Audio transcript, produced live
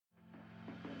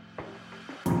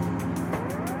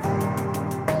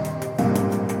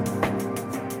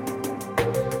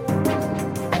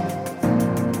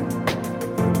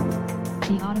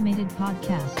Automated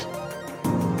Podcast.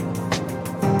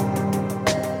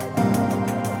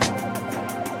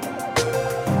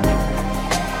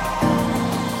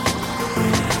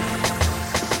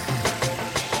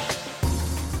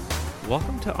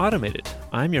 Welcome to Automated.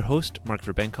 I'm your host, Mark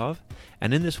Verbenkov,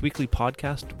 and in this weekly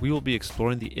podcast, we will be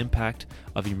exploring the impact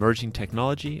of emerging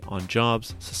technology on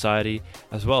jobs, society,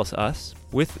 as well as us,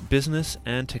 with business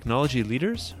and technology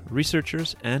leaders,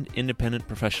 researchers, and independent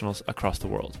professionals across the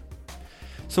world.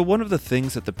 So one of the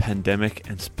things that the pandemic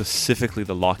and specifically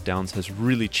the lockdowns has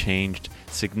really changed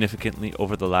significantly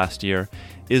over the last year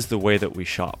is the way that we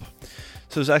shop.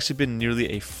 So there's actually been nearly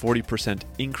a 40%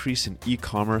 increase in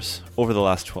e-commerce over the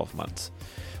last 12 months.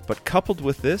 But coupled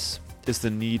with this is the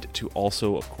need to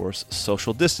also, of course,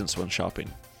 social distance when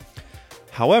shopping.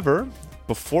 However,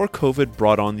 before COVID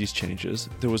brought on these changes,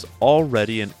 there was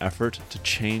already an effort to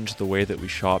change the way that we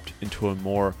shopped into a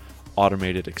more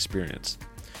automated experience.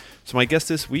 So my guest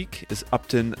this week is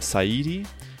Upton Saidi,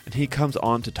 and he comes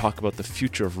on to talk about the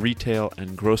future of retail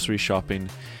and grocery shopping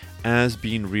as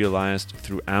being realized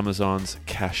through Amazon's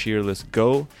cashierless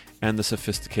Go and the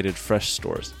sophisticated Fresh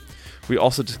stores. We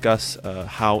also discuss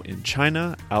how in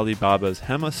China, Alibaba's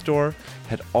Hema store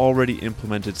had already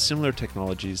implemented similar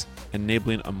technologies,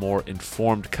 enabling a more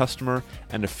informed customer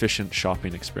and efficient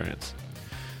shopping experience.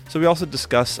 So we also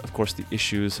discuss, of course, the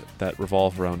issues that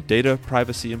revolve around data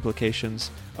privacy implications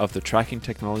of the tracking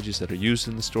technologies that are used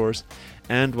in the stores,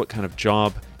 and what kind of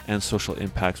job and social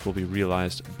impacts will be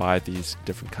realized by these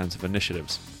different kinds of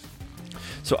initiatives.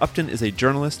 So Upton is a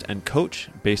journalist and coach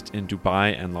based in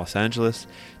Dubai and Los Angeles.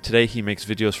 Today he makes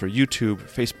videos for YouTube,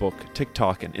 Facebook,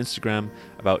 TikTok, and Instagram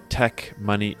about tech,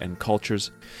 money, and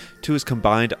cultures to his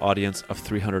combined audience of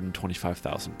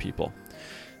 325,000 people.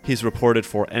 He's reported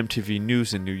for MTV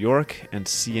News in New York and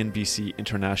CNBC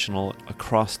International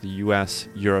across the US,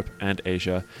 Europe, and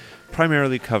Asia,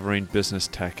 primarily covering business,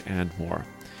 tech, and more.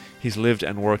 He's lived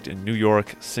and worked in New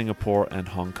York, Singapore, and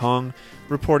Hong Kong,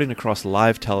 reporting across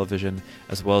live television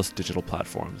as well as digital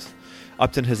platforms.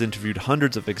 Upton has interviewed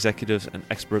hundreds of executives and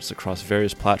experts across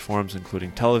various platforms,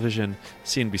 including television,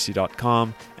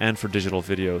 CNBC.com, and for digital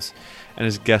videos. And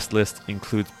his guest list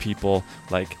includes people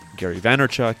like Gary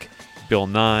Vaynerchuk, Bill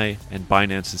Nye, and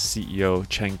Binance's CEO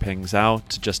Changpeng Zhao,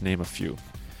 to just name a few.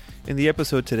 In the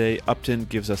episode today, Upton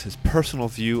gives us his personal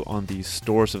view on these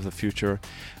stores of the future,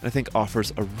 and I think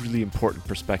offers a really important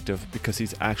perspective because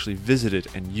he's actually visited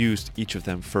and used each of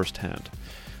them firsthand.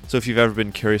 So if you've ever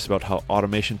been curious about how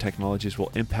automation technologies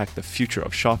will impact the future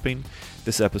of shopping,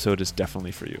 this episode is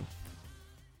definitely for you.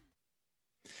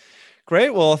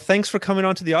 Great. Well, thanks for coming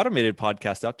on to the Automated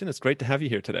Podcast, Upton. It's great to have you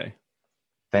here today.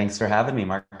 Thanks for having me,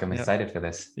 Mark. I'm excited for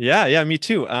this. Yeah, me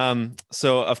too.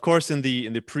 So of course, in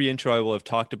the pre-intro, I will have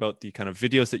talked about the kind of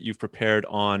videos that you've prepared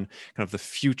on kind of the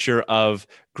future of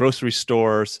grocery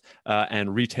stores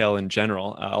and retail in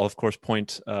general. I'll of course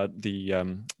point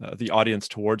the audience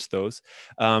towards those.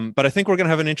 But I think we're going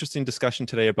to have an interesting discussion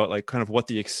today about like kind of what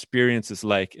the experience is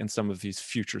like in some of these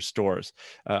future stores.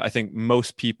 I think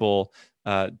most people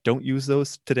don't use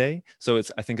those today. So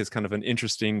I think it's kind of an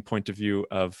interesting point of view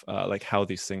of like how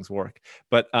these things work.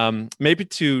 But maybe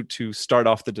to start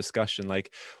off the discussion,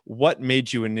 like what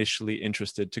made you initially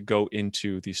interested to go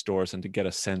into these stores and to get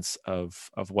a sense of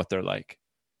what they're like?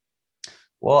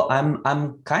 Well,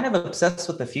 I'm kind of obsessed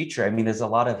with the future. I mean, there's a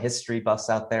lot of history buffs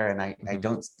out there, and I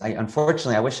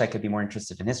unfortunately, I wish I could be more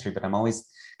interested in history, but I'm always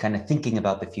kind of thinking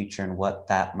about the future and what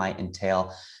that might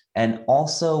entail. And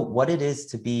also what it is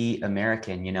to be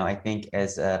American. You know, I think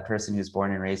as a person who's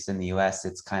born and raised in the US,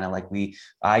 it's kind of like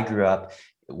I grew up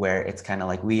where it's kind of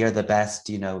like, we are the best,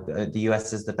 you know, the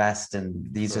US is the best, and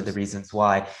these are the reasons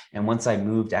why. And once I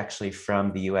moved actually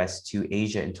from the US to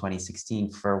Asia in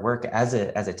 2016 for work as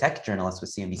a tech journalist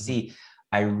with CNBC,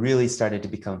 I really started to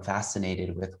become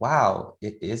fascinated with, wow,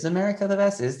 is America the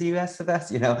best? Is the US the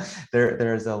best? You know,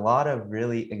 there's a lot of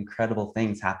really incredible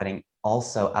things happening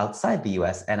also outside the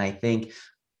US. And I think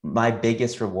my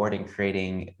biggest reward in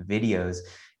creating videos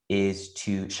is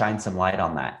to shine some light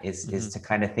on that, is to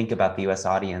kind of think about the US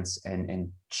audience and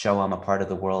show them a part of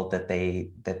the world that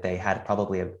they had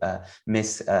probably a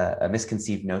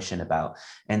misconceived notion about.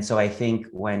 And so I think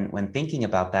when thinking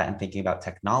about that and thinking about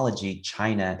technology,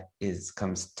 China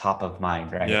comes top of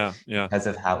mind, right? Yeah. Because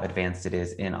of how advanced it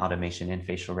is in automation and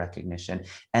facial recognition.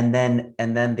 And then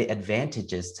the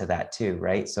advantages to that too,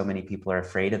 right? So many people are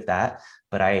afraid of that,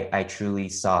 but I truly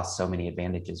saw so many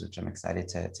advantages, which I'm excited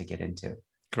to get into.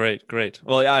 Great.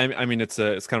 Well, yeah, I mean, it's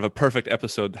kind of a perfect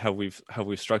episode how we've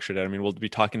structured it. I mean, we'll be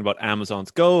talking about Amazon's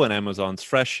Go and Amazon's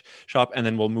Fresh shop, and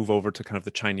then we'll move over to kind of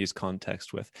the Chinese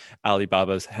context with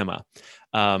Alibaba's Hema.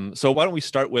 So why don't we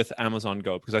start with Amazon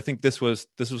Go? Because I think this was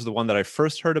the one that I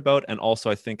first heard about, and also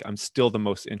I think I'm still the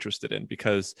most interested in,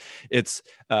 because it's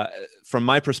from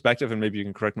my perspective, and maybe you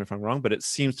can correct me if I'm wrong, but it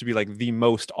seems to be like the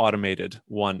most automated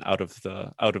one out of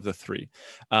the three.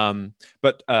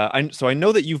 I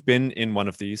know that you've been in one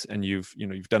of these, and you've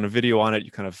done a video on it.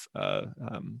 You kind of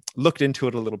looked into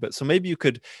it a little bit. So maybe you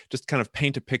could just kind of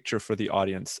paint a picture for the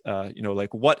audience.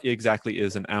 Like what exactly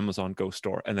is an Amazon Go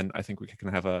store, and then I think we can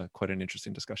have quite an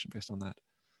interesting discussion based on that.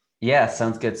 Yeah,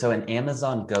 sounds good. So an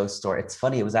Amazon Go store, it's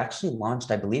funny, it was actually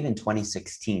launched, I believe, in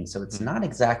 2016. So it's not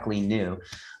exactly new.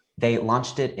 They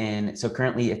launched it so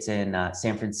currently it's in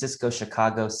San Francisco,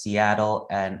 Chicago, Seattle,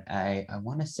 and I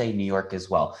want to say New York as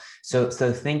well. So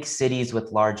think cities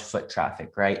with large foot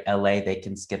traffic, right? LA, they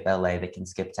can skip LA, they can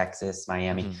skip Texas,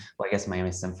 Miami. Well, I guess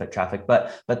Miami's some foot traffic,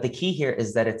 but the key here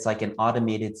is that it's like an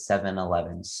automated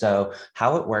 7-Eleven. So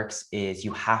how it works is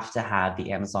you have to have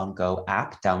the Amazon Go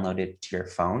app downloaded to your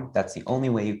phone. That's the only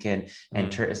way you can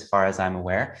enter, as far as I'm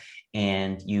aware.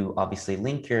 And you obviously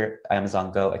link your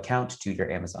Amazon Go account to your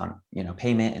Amazon,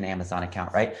 payment and Amazon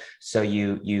account, right? So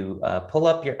you pull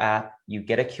up your app, you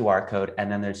get a QR code,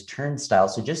 and then there's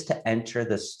turnstiles. So just to enter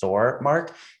the store,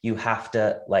 Mark, you have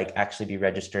to like actually be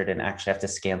registered and actually have to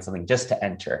scan something just to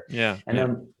enter. Yeah. And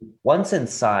then once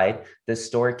inside, the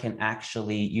store can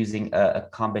actually, using a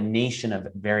combination of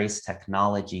various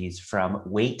technologies, from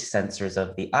weight sensors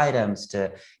of the items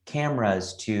to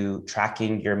cameras to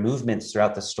tracking your movements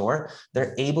throughout the store,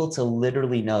 they're able to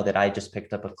literally know that I just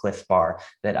picked up a Cliff Bar,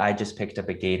 that I just picked up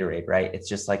a Gatorade, right? It's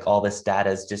just like all this data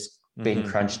is just being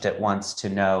crunched at once to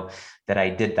know that I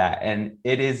did that. And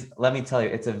it is, let me tell you,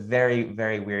 it's a very,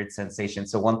 very weird sensation.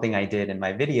 So one thing I did in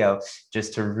my video,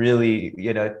 just to really,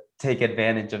 take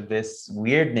advantage of this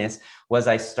weirdness, was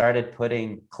I started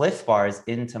putting Cliff Bars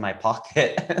into my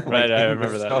pocket. Right, I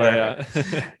remember that.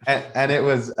 Yeah. and it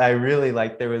was, I really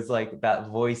like, there was like that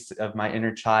voice of my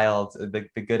inner child,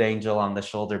 the good angel on the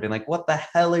shoulder being like, what the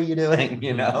hell are you doing?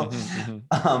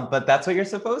 But that's what you're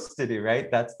supposed to do, right?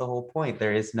 That's the whole point.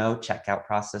 There is no checkout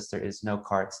process. There is no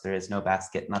carts. There is no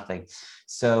basket, nothing.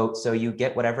 So you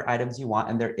get whatever items you want.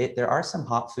 And there are some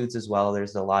hot foods as well.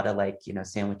 There's a lot of like,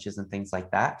 sandwiches and things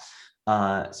like that.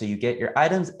 So you get your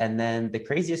items, and then the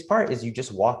craziest part is you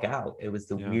just walk out. It was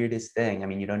the weirdest thing. I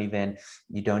mean, you don't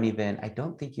even, I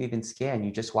don't think you even scan,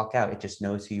 you just walk out. It just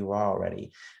knows who you are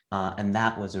already. And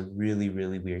that was a really,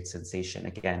 really weird sensation.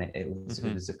 Again, it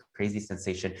was a crazy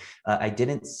sensation. I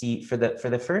didn't see, for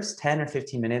the first 10 or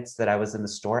 15 minutes that I was in the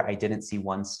store, I didn't see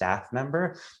one staff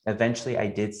member. Eventually, I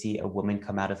did see a woman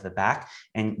come out of the back.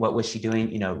 And what was she doing?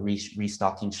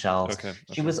 Restocking shelves. Okay.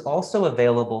 She was also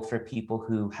available for people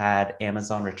who had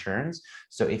Amazon returns.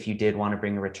 So if you did want to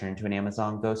bring a return to an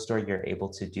Amazon Go store, you're able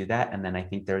to do that. And then I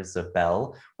think there's a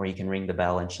bell where you can ring the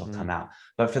bell and she'll come out.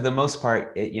 But for the most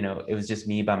part, it was just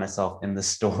me by myself in the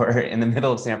store in the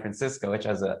middle of San Francisco, which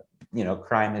has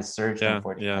crime has surged,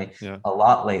 unfortunately, a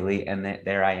lot lately. And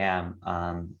there I am.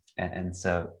 And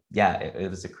so, yeah, it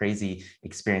was a crazy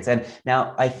experience. And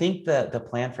now I think the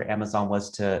plan for Amazon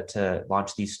was to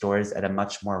launch these stores at a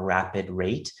much more rapid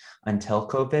rate until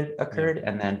COVID occurred.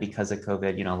 And then because of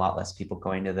COVID, a lot less people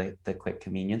going to the quick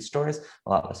convenience stores, a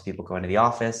lot less people going to the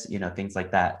office, things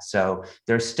like that. So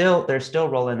they're still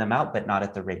rolling them out, but not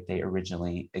at the rate they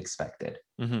originally expected.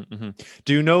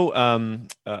 Do you know,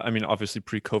 I mean, obviously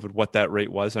pre-COVID, what that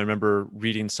rate was? I remember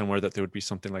reading somewhere that there would be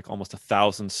something like almost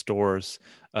 1,000 stores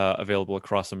available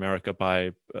across America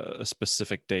by a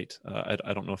specific date.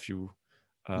 I don't know if you...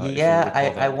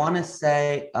 I want to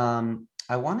say...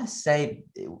 I want to say,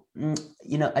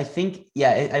 I think,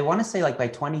 I want to say like by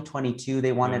 2022,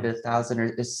 they wanted 1,000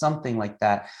 or something like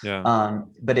that. Yeah.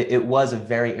 But it was a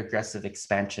very aggressive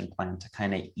expansion plan to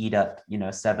kind of eat up,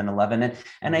 7-Eleven.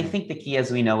 And I think the key,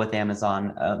 as we know with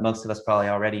Amazon, most of us probably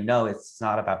already know, it's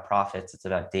not about profits, it's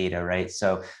about data, right?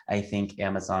 So I think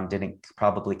Amazon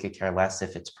probably could care less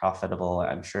if it's profitable.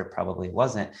 I'm sure probably it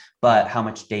wasn't, but how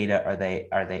much data are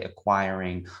they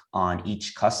acquiring on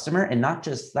each customer? And not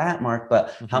just that, Mark, but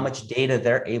how much data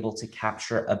they're able to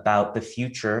capture about the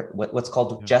future, what's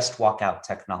called just walkout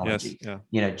technology.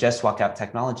 Yes, just walkout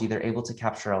technology, they're able to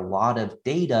capture a lot of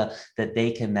data that they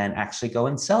can then actually go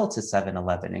and sell to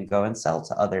 7-Eleven and go and sell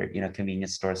to other,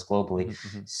 convenience stores globally.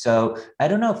 So I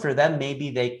don't know, for them,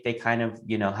 maybe they kind of,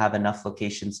 have enough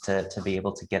locations to be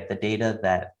able to get the data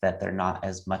that they're not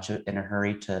as much in a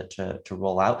hurry to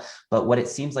roll out. But what it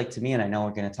seems like to me, and I know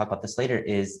we're going to talk about this later,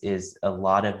 is a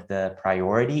lot of the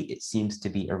priority, it seems to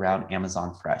be around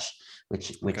Amazon Fresh,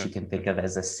 which you can think of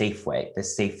as the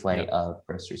Safeway of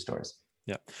grocery stores.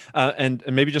 Yeah. And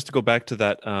maybe just to go back to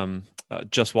that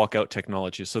just walk out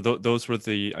technology. So those were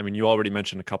I mean, you already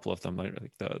mentioned a couple of them, like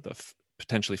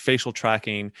potentially facial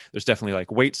tracking. There's definitely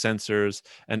like weight sensors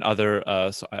and other,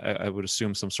 so I would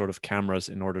assume some sort of cameras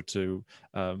in order to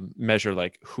measure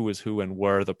like who is who and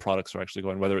where the products are actually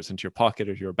going, whether it's into your pocket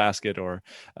or your basket, or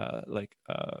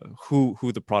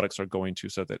who the products are going to,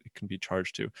 so that it can be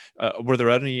charged to. Were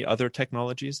there any other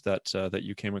technologies that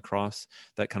you came across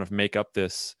that kind of make up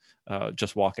this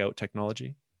just walk out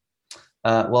technology?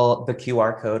 Well, the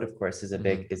QR code, of course, is a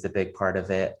big Mm-hmm. is a big part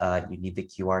of it. You need the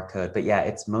QR code, but yeah,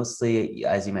 it's mostly,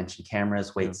 as you mentioned,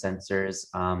 cameras, weight sensors,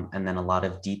 and then a lot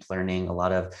of deep learning, a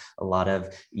lot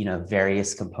of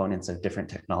various components of different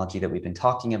technology that we've been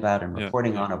talking about and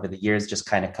reporting on over the years, just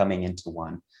kind of coming into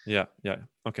one. Yeah, yeah.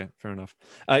 Okay, fair enough.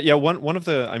 Yeah, one of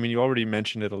the, I mean, you already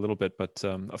mentioned it a little bit, but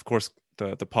of course,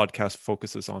 the podcast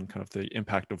focuses on kind of the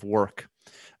impact of work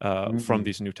from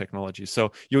these new technologies.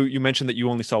 So you mentioned that you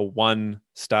only saw one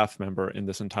staff member in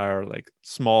this entire like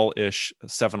small-ish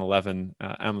 7-Eleven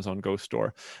Amazon Go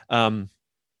store. I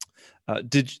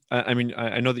mean,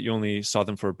 I know that you only saw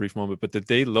them for a brief moment, but did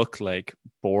they look like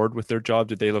bored with their job?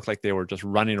 Did they look like they were just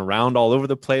running around all over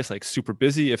the place, like super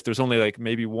busy? If there's only like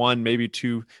maybe one, maybe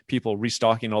two people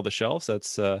restocking all the shelves,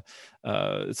 that's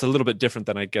it's a little bit different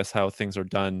than I guess how things are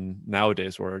done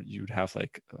nowadays, where you'd have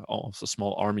like almost a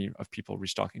small army of people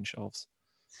restocking shelves.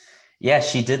 Yeah,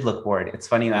 she did look bored. It's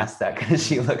funny you Yeah. asked that because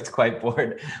she looked quite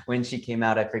bored when she came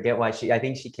out. I forget why I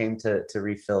think she came to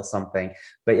refill something.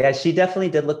 But yeah, she definitely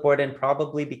did look bored, and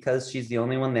probably because she's the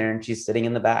only one there and she's sitting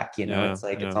in the back, Yeah, it's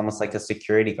like it's yeah. almost like a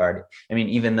security guard. I mean,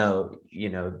 even though,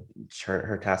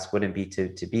 her task wouldn't be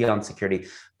to be on security,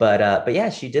 but yeah,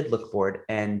 she did look bored.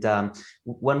 And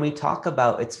when we talk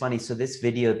about, it's funny, so this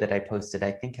video that I posted,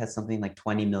 I think has something like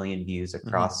 20 million views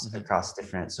across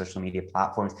different social media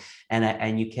platforms.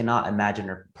 And you cannot imagine,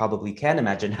 or probably can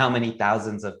imagine, how many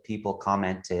thousands of people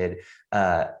commented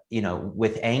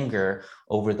with anger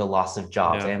over the loss of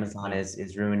jobs. Amazon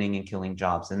is ruining and killing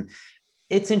jobs. And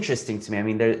it's interesting to me. I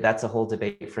mean, that's a whole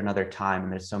debate for another time,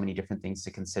 and there's so many different things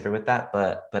to consider with that.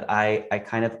 But I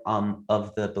kind of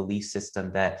the belief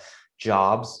system that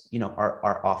jobs,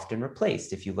 are often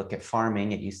replaced. If you look at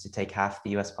farming, it used to take half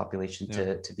the U.S. population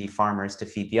to be farmers to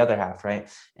feed the other half, right?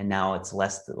 And now it's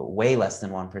way less than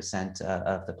 1%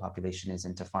 of the population is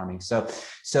into farming. So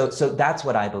that's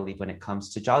what I believe when it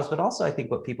comes to jobs. But also, I think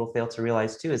what people fail to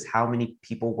realize too is how many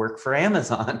people work for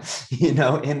Amazon,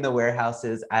 in the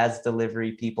warehouses as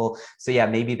delivery people. So yeah,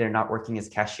 maybe they're not working as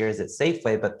cashiers at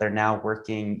Safeway, but they're now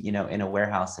working, in a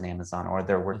warehouse in Amazon, or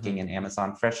they're working in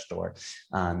Amazon Fresh Store.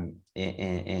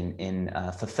 In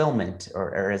fulfillment,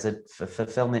 or as a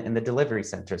fulfillment in the delivery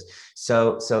centers.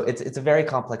 So it's a very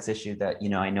complex issue that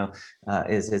I know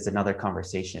is another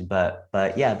conversation. But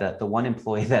yeah, the one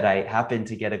employee that I happened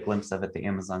to get a glimpse of at the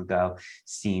Amazon Go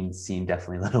seemed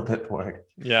definitely a little bit bored.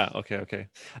 Yeah. Okay.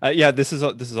 Yeah. This is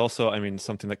also, I mean,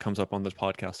 something that comes up on this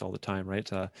podcast all the time, right?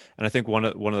 And I think one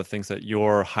of the things that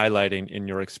you're highlighting in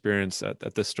your experience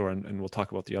at this store, and we'll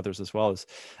talk about the others as well, is,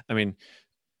 I mean,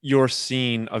 you're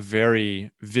seeing a very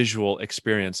visual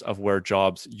experience of where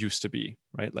jobs used to be,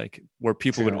 right? Like where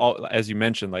people would all, as you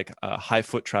mentioned, like high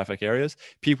foot traffic areas,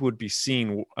 people would be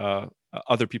seeing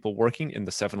other people working in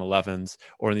the 7-Elevens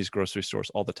or in these grocery stores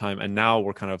all the time. And now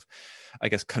we're kind of, I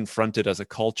guess, confronted as a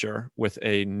culture with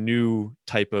a new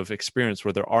type of experience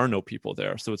where there are no people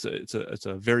there. So it's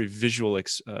a very visual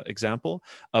example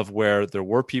of where there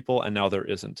were people and now there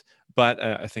isn't. But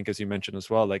I think, as you mentioned as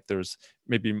well, like there's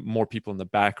maybe more people in the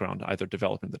background, either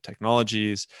developing the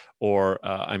technologies, or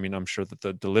I mean, I'm sure that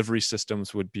the delivery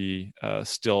systems would be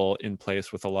still in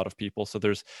place with a lot of people. So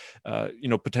there's,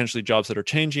 potentially jobs that are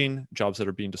changing, jobs that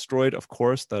are being destroyed, of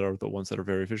course, that are the ones that are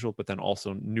very visual, but then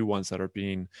also new ones that are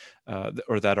being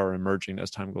or that are emerging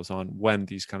as time goes on, when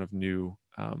these kind of new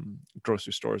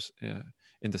grocery stores,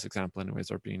 in this example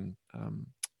anyways, are being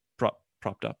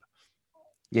propped up.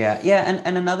 Yeah.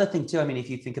 And another thing too, I mean, if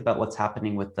you think about what's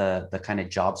happening with the kind of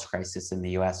jobs crisis in the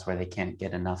US, where they can't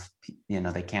get enough,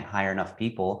 they can't hire enough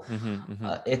people,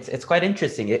 it's quite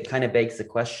interesting. It kind of begs the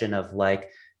question of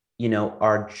like,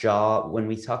 our job, when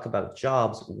we talk about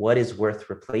jobs, what is worth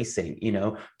replacing?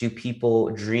 Do people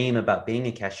dream about being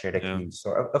a cashier at a convenience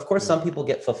store? Of course, some people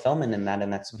get fulfillment in that,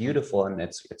 and that's beautiful, and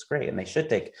it's great, and they should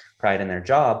take pride in their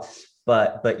job.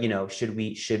 But should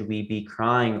we be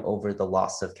crying over the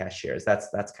loss of cashiers?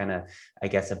 That's kind of, I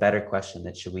guess, a better question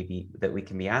that we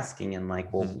can be asking. And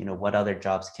like, well, what other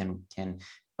jobs can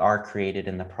are created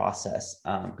in the process,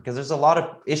 because there's a lot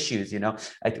of issues.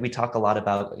 We talk a lot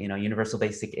about universal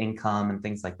basic income and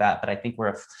things like that, but I think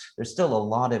there's still a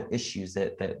lot of issues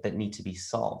that need to be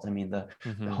solved. I mean, the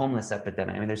homeless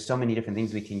epidemic. I mean, there's so many different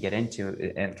things we can get into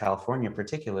in California,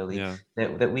 particularly,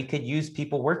 that we could use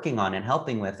people working on and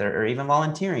helping with, or even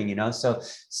volunteering. There's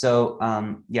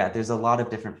a lot of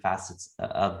different facets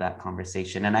of that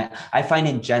conversation, and I find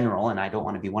in general, and I don't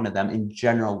want to be one of them. In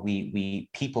general, we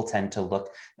people tend to look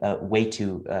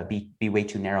be way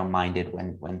too narrow-minded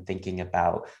when thinking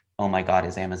about, oh my God,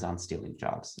 is Amazon stealing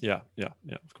jobs? Yeah,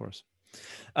 of course.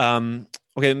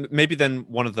 Okay, maybe then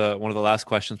one of the last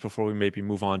questions before we maybe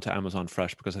move on to Amazon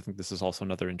Fresh, because I think this is also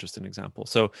another interesting example.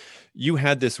 So you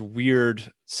had this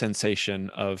weird sensation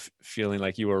of feeling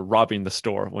like you were robbing the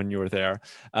store when you were there,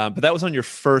 but that was on your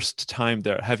first time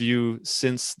there. Have you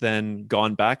since then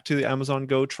gone back to the Amazon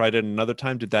Go, tried it another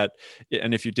time?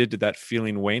 And if you did that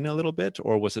feeling wane a little bit,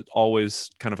 or was it always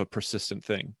kind of a persistent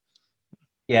thing?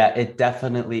 Yeah, it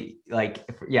definitely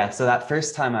so that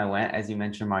first time I went, as you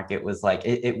mentioned, Mark, it was like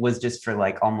it was just for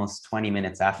like almost 20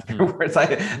 minutes afterwards.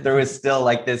 There was still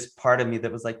like this part of me that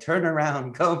was like, turn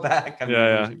around, go back.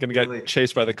 Gonna get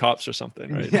chased by the cops or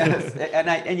something, right? Yes.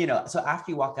 So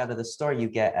after you walk out of the store, you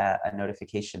get a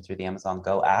notification through the Amazon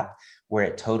Go app where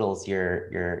it totals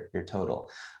your total.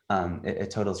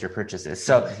 It totals your purchases.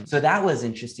 So that was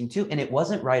interesting too. And it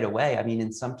wasn't right away. I mean,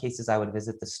 in some cases I would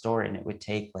visit the store and it would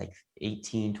take like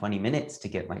 18-20 minutes to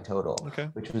get my total,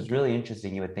 which was really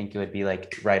interesting. You would think it would be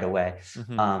like right away.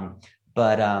 So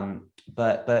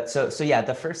yeah,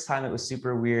 the first time it was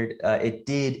super weird. It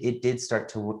did start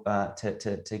to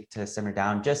simmer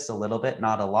down just a little bit,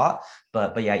 not a lot,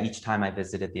 but yeah, each time I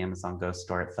visited the Amazon Go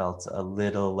store, it felt a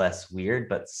little less weird,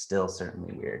 but still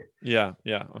certainly weird. Yeah.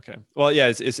 Okay. Well,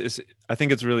 yeah, it's I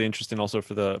think it's really interesting also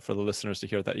for the listeners to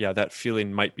hear that, yeah, that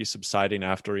feeling might be subsiding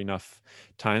after enough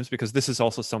times, because this is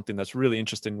also something that's really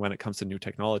interesting when it comes to new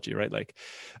technology, right? Like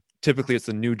typically it's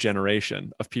a new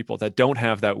generation of people that don't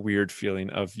have that weird feeling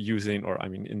of using, or I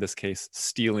mean, in this case,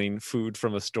 stealing food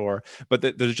from a store, but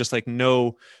there's just like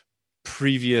no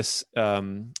previous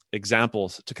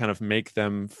examples to kind of make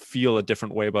them feel a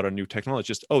different way about a new technology.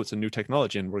 Just, oh, it's a new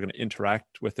technology and we're going to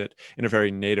interact with it in a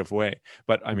very native way.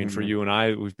 But I mean, for you and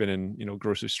I, we've been in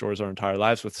grocery stores our entire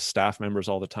lives with staff members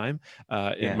all the time.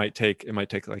 It might take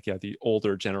like the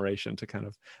older generation to kind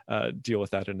of deal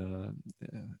with that in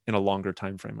a longer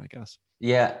time frame, I guess.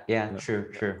 Yeah. True.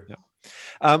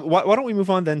 Yeah. Why don't we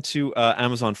move on then to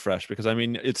Amazon Fresh? Because I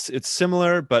mean, it's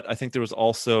similar, but I think there was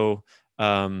also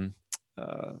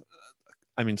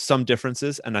some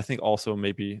differences. And I think also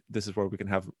maybe this is where we can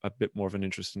have a bit more of an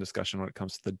interesting discussion when it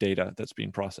comes to the data that's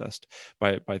being processed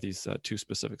by these two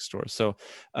specific stores. So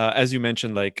as you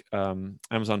mentioned, like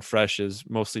Amazon Fresh is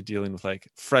mostly dealing with like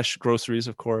fresh groceries,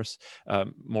 of course,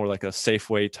 more like a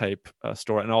Safeway type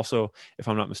store. And also, if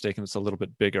I'm not mistaken, it's a little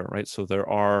bit bigger, right? So there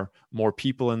are more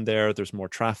people in there, there's more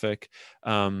traffic.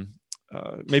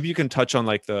 Maybe you can touch on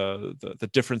like the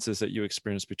differences that you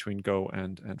experience between Go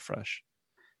and Fresh.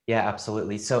 Yeah,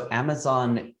 absolutely. So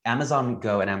Amazon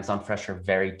Go and Amazon Fresh are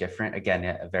very different. Again,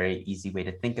 a very easy way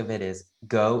to think of it is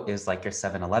Go is like your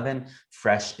 7-Eleven,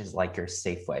 Fresh is like your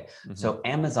Safeway. So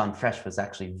Amazon Fresh was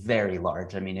actually very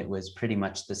large. I mean, it was pretty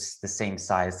much the same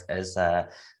size as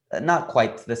not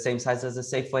quite the same size as a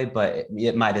Safeway, but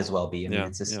it might as well be. I mean,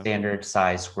 it's a standard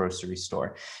size grocery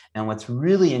store. And what's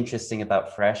really interesting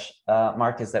about Fresh,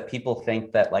 Mark, is that people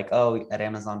think that like, oh, at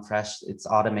Amazon Fresh, it's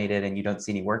automated and you don't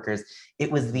see any workers.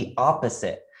 It was the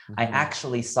opposite. I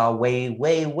actually saw way,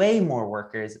 way, way more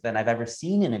workers than I've ever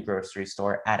seen in a grocery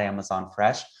store at Amazon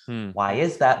Fresh. Why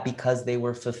is that? Because they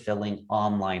were fulfilling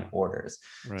online orders.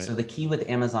 Right. So the key with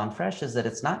Amazon Fresh is that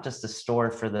it's not just a store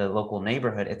for the local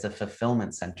neighborhood, it's a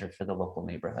fulfillment center for the local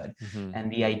neighborhood. And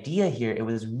the idea here, it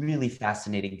was really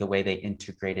fascinating the way they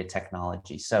integrated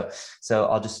technology. So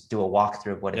I'll just do a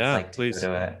walkthrough of what it's like to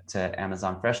go to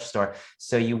Amazon Fresh store.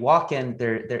 So you walk in,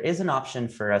 there is an option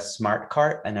for a smart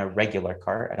cart and a regular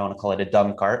cart. I don't want to call it a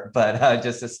dumb cart, but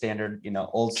just a standard,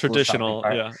 old school traditional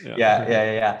cart.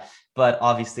 Yeah. But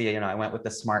obviously, I went with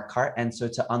the smart cart. And so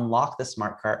to unlock the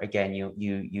smart cart, again, you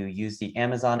use the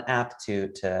Amazon app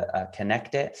to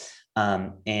connect it.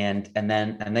 And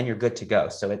then you're good to go.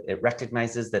 So it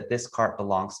recognizes that this cart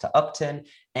belongs to Upton.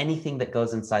 Anything that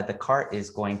goes inside the cart is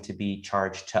going to be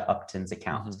charged to Upton's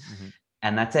account.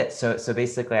 And that's it. So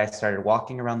basically I started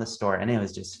walking around the store and it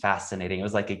was just fascinating. It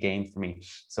was like a game for me.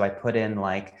 So I put in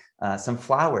like some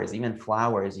flowers, even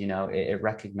flowers, it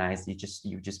recognized, you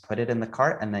just put it in the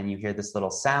cart and then you hear this little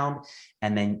sound.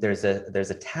 And then there's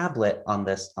a tablet on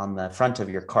the front of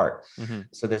your cart. Mm-hmm.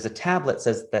 So there's a tablet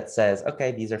that says,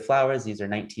 okay, these are flowers, these are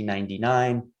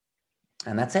 19.99,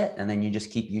 and that's it. And then you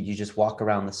just you just walk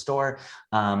around the store.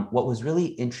 What was really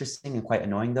interesting and quite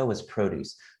annoying though was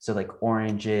produce. So like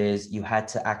oranges, you had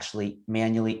to actually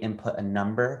manually input a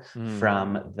number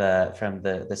from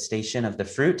the station of the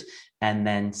fruit, and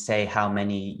then say how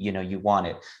many you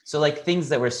wanted. So like things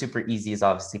that were super easy is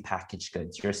obviously packaged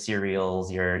goods, your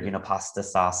cereals, your pasta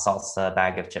sauce, salsa,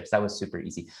 bag of chips. That was super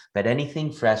easy. But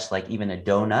anything fresh, like even a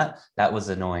donut, that was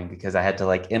annoying because I had to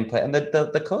like input, and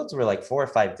the codes were like 4 or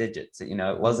 5 digits.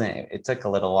 It wasn't. It took a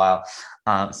little while.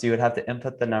 So you would have to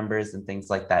input the numbers and things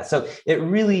like that. So it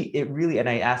really, and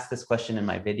I asked this question in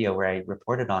my video where I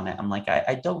reported on it. I'm like,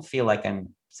 I don't feel like I'm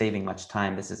saving much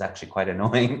time. This is actually quite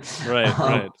annoying. Right,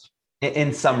 right.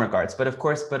 In some regards, but of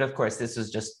course, this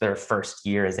was just their first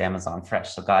year as Amazon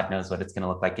Fresh, so God knows what it's going to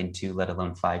look like in 2, let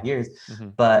alone 5 years. Mm-hmm.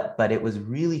 But it was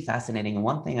really fascinating. And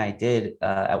one thing I did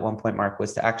at one point, Mark,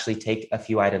 was to actually take a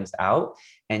few items out,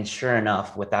 and sure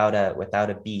enough, without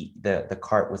a beat, the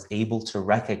cart was able to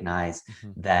recognize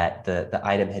that the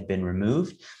item had been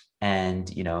removed,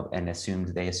 and and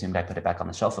they assumed I put it back on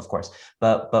the shelf, of course.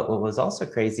 But what was also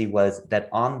crazy was that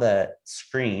on the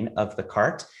screen of the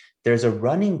cart, there's a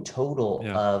running total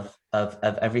of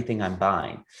everything I'm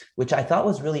buying, which I thought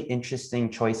was really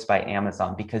interesting choice by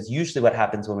Amazon, because usually what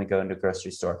happens when we go into a grocery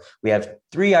store, we have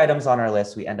 3 items on our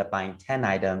list, we end up buying 10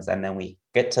 items, and then we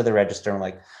get to the register and we're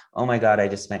like, oh my God, I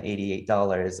just spent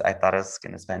 $88. I thought I was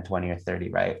going to spend 20 or 30,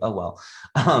 right? Oh,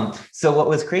 well. So what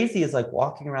was crazy is like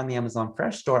walking around the Amazon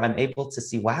Fresh store, I'm able to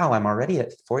see, wow, I'm already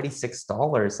at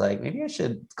 $46. Like maybe I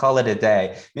should call it a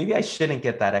day. Maybe I shouldn't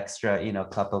get that extra,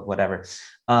 cup of whatever.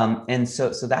 And so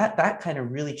that kind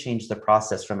of really changed the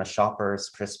process from a shopper's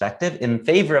perspective in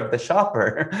favor of the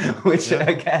shopper, which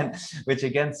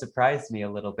again surprised me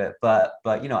a little bit. But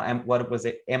what was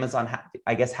it? Amazon,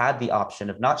 I guess, had the option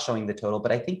of not showing the total,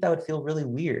 but I think that would feel really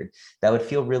weird. That would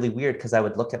feel really weird because I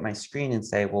would look at my screen and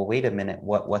say, well, wait a minute,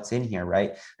 what's in here,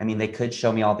 right? I mean, they could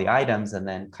show me all the items and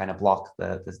then kind of block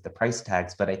the price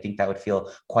tags, but I think that would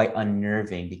feel quite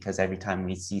unnerving because every time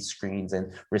we see screens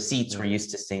and receipts, we're used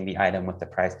to seeing the item with the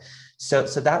price. So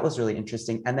that was really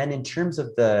interesting. And then in terms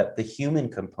of the human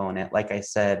component, like I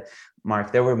said,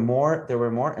 Mark, there were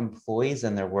more employees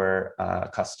than there were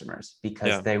customers,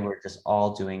 because they were just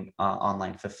all doing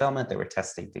online fulfillment. They were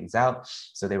testing things out.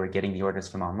 So they were getting the orders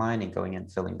from online and going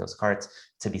and filling those carts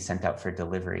to be sent out for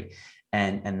delivery.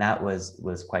 And that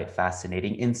was quite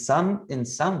fascinating. In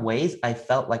some ways, I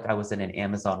felt like I was in an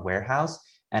Amazon warehouse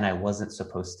and I wasn't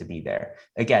supposed to be there.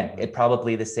 Again, it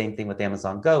probably the same thing with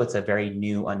Amazon Go. It's a very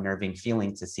new, unnerving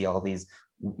feeling to see all these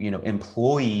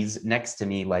employees next to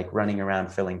me, like running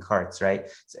around filling carts,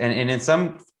 right? And in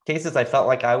some cases, I felt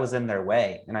like I was in their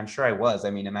way, and I'm sure I was.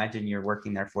 I mean, imagine you're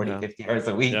working there 40, 50 hours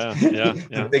a week.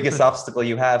 The biggest obstacle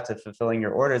you have to fulfilling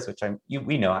your orders, which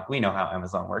we know how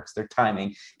Amazon works. Their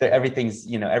timing,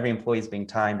 everything's, every employee is being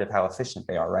timed of how efficient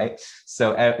they are, right?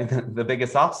 So the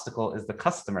biggest obstacle is the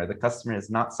customer. The customer is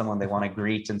not someone they want to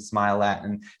greet and smile at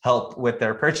and help with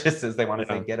their purchases. They want to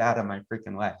say, get out of my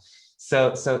freaking way.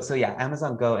 So yeah,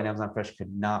 Amazon Go and Amazon Fresh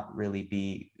could not really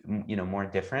be, more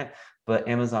different, but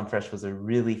Amazon Fresh was a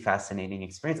really fascinating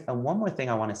experience. And one more thing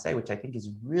I want to say, which I think is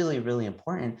really, really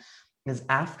important, is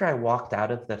after I walked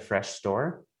out of the Fresh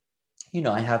store,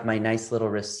 I have my nice little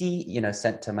receipt,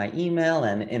 sent to my email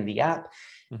and in the app.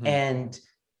 And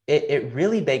it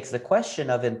really begs the question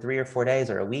of, in 3 or 4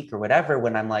 days or a week or whatever,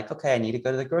 when I'm like, okay, I need to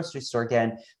go to the grocery store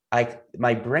again,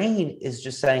 my brain is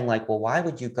just saying like, well, why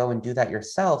would you go and do that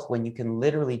yourself when you can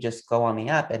literally just go on the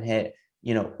app and hit,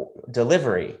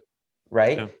 delivery,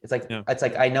 right? It's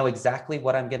like, I know exactly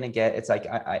what I'm going to get. It's like,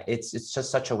 it's just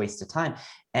such a waste of time.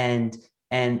 And,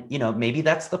 maybe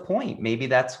that's the point. Maybe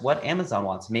that's what Amazon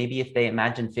wants. Maybe if they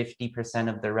imagine 50%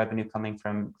 of their revenue coming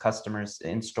from customers,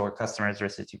 in-store customers,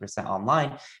 versus 50%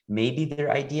 online, maybe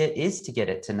their idea is to get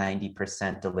it to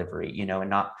 90% delivery, and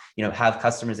not, have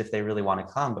customers if they really want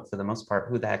to come. But for the most part,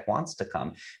 who the heck wants to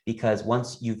come? Because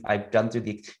once I've done through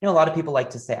the, a lot of people like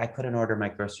to say, I couldn't order my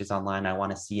groceries online. I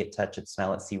want to see it, touch it,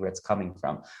 smell it, see where it's coming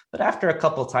from. But after a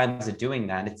couple of times of doing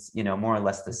that, it's, more or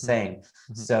less the same.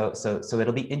 So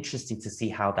it'll be interesting to see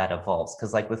how that evolves.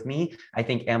 Because like with me, I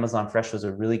think Amazon Fresh was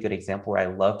a really good example where I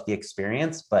loved the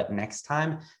experience, but next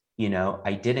time,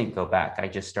 I didn't go back. I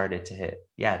just started to hit,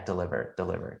 deliver.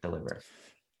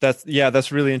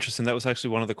 That's really interesting. That was actually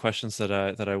one of the questions that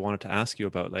I wanted to ask you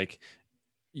about. Like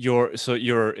your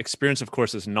experience, of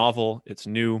course, is novel, it's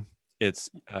new, it's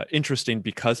interesting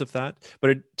because of that.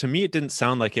 But to me, it didn't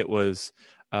sound like it was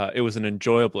an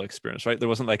enjoyable experience, right? There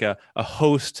wasn't like a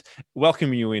host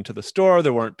welcoming you into the store.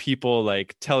 There weren't people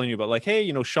like telling you about like,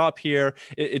 hey, shop here.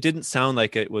 It didn't sound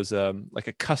like it was like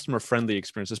a customer friendly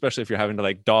experience, especially if you're having to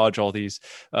like dodge all these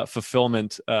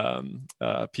fulfillment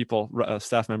people,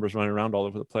 staff members running around all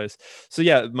over the place. So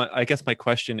yeah, I guess my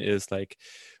question is like,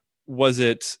 was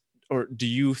it, or do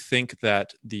you think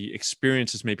that the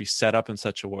experience is maybe set up in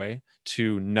such a way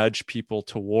to nudge people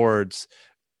towards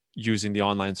using the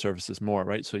online services more,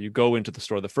 right? So you go into the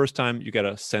store the first time, you get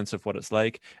a sense of what it's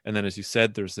like, and then as you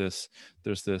said, there's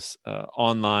this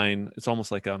online. It's almost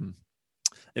like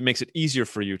it makes it easier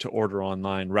for you to order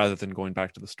online rather than going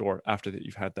back to the store after that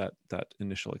you've had that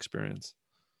initial experience.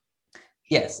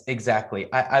 Yes,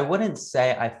 exactly. I wouldn't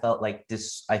say I felt like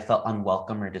this, I felt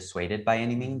unwelcome or dissuaded by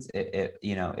any means.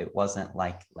 It wasn't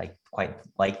like quite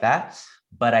like that,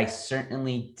 but I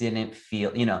certainly didn't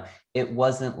feel, it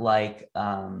wasn't like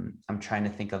I'm trying to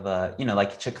think of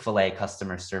like Chick-fil-A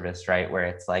customer service, right? Where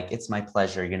it's like, it's my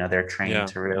pleasure, they're trained Yeah,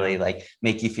 to yeah, really like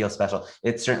make you feel special.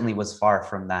 It certainly was far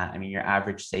from that. I mean, your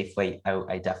average Safeway,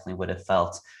 I definitely would have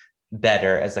felt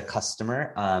better as a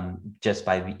customer, just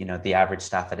by the average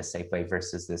staff at a Safeway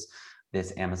versus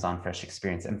this Amazon Fresh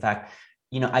experience. In fact,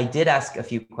 I did ask a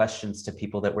few questions to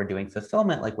people that were doing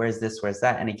fulfillment, like where's this, where's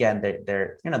that, and again,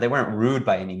 they're they weren't rude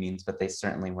by any means, but they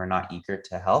certainly were not eager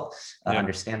to help, yeah.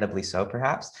 understandably so,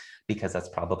 perhaps because that's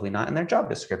probably not in their job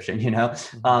description,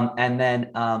 Mm-hmm. and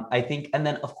then I think, and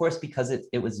then of course, because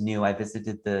it was new, I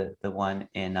visited the one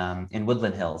in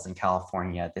Woodland Hills in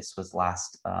California. This was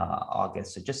last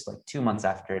August, so just like 2 months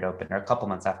after it opened, or a couple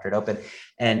months after it opened.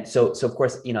 And so of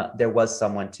course, there was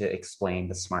someone to explain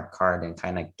the smart card and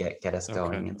kind of get us Okay,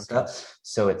 going and okay. stuff.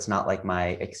 So it's not like my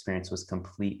experience was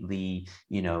completely,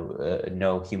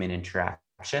 no human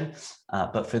interaction.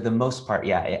 But for the most part,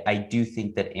 yeah, I do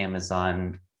think that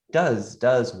Amazon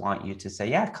does want you to say,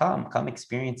 yeah, come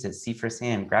experience it, see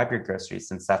firsthand, grab your groceries,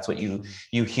 since that's what you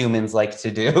humans like to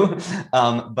do.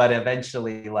 But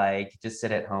eventually, like, just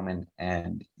sit at home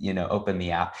and open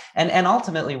the app. And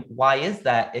ultimately, why is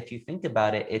that? If you think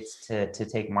about it, it's to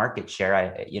take market share,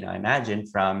 I imagine,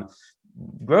 from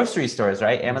grocery stores,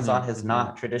 right? Amazon Mm-hmm, has mm-hmm.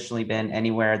 not traditionally been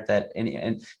anywhere that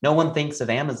and no one thinks of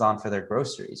Amazon for their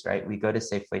groceries, right? We go to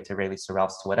Safeway, to Raley's, to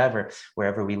Ralph's, to whatever,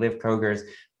 wherever we live, Kroger's.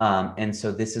 And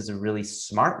so this is a really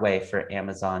smart way for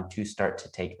Amazon to start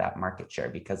to take that market share,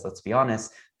 because let's be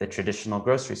honest, the traditional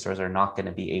grocery stores are not going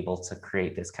to be able to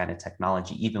create this kind of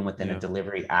technology, even within a Yeah.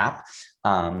 delivery app,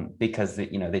 because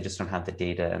they just don't have the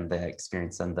data and the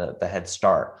experience and the head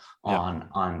start Yeah.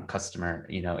 on customer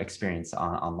experience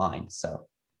online. So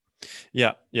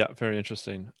Yeah, yeah, very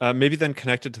interesting. Maybe then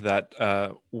connected to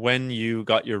that, when you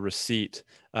got your receipt,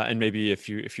 and maybe if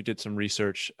you did some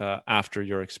research after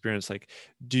your experience, like,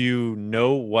 do you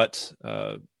know what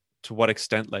to what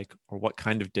extent, like, or what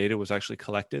kind of data was actually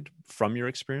collected from your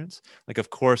experience? Like, of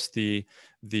course, the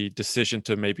decision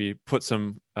to maybe put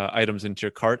some items into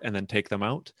your cart and then take them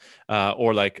out,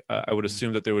 or like I would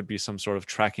assume that there would be some sort of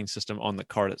tracking system on the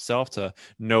cart itself to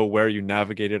know where you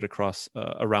navigated across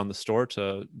around the store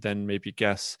to then maybe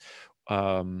guess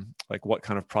like what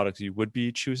kind of products you would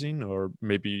be choosing, or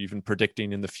maybe even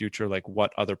predicting in the future like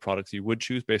what other products you would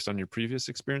choose based on your previous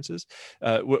experiences.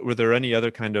 Were there any other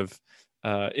kind of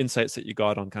insights that you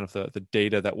got on kind of the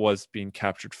data that was being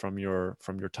captured from your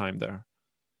time there?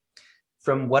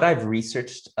 from what I've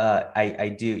researched,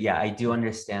 I do, yeah, I do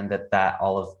understand that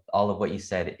all of what you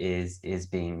said is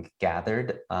being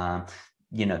gathered.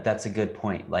 That's a good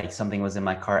point. Like, something was in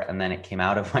my cart and then it came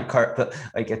out of my cart, but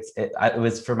like it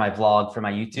was for my vlog, for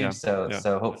my YouTube. Yeah, So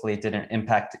yeah. hopefully it didn't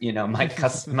impact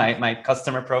my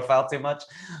customer profile too much.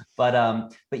 But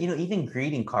even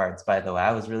greeting cards, by the way,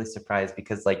 I was really surprised,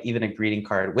 because like even a greeting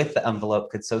card with the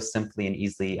envelope could so simply and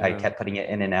easily, I Yeah. kept putting it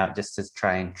in and out just to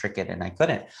try and trick it, and I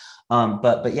couldn't.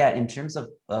 But yeah, in terms of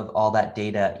all that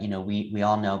data, we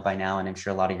all know by now, and I'm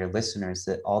sure a lot of your listeners,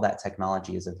 that all that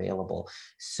technology is available.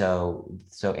 So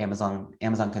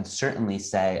Amazon can certainly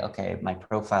say, okay, my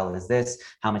profile is this.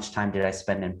 How much time did I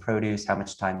spend in produce? How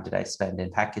much time did I spend in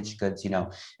packaged goods?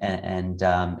 And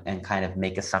kind of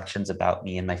make assumptions about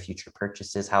me and my future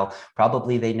purchases. How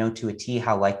probably they know to a T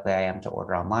how likely I am to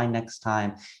order online next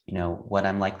time. What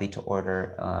I'm likely to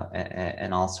order,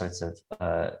 and all sorts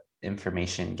of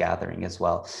information gathering as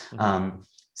well. Mm-hmm.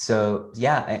 So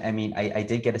yeah, I mean, I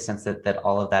did get a sense that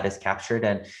all of that is captured,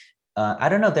 and I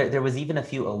don't know. There was even a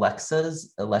few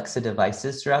Alexa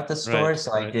devices throughout the store.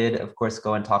 So I did, of course,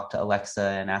 go and talk to Alexa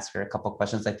and ask her a couple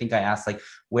questions. I think I asked like,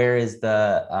 where is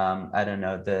the I don't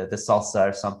know, the salsa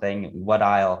or something, what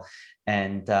aisle?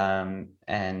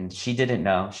 And she didn't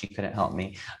know. She couldn't help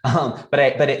me. But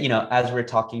as we're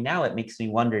talking now, it makes me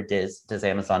wonder: does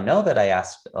Amazon know that I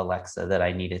asked Alexa that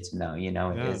I needed to know?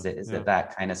 Is it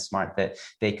that kind of smart that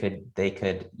they could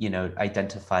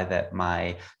identify that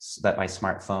my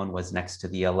smartphone was next to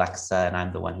the Alexa and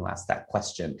I'm the one who asked that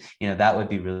question? That would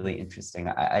be really interesting.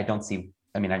 I don't see.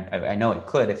 I mean, I know it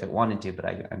could if it wanted to, but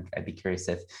I'd be curious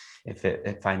if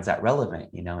it finds that relevant,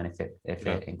 and if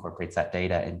it incorporates that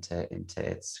data into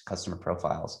its customer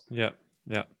profiles. Yeah.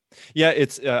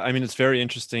 It's I mean, it's very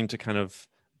interesting to kind of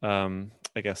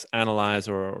I guess analyze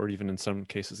or even in some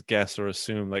cases guess or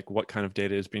assume like what kind of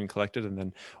data is being collected, and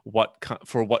then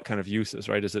for what kind of uses,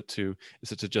 right? Is it to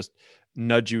just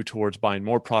nudge you towards buying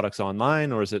more products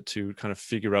online, or is it to kind of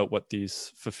figure out what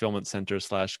these fulfillment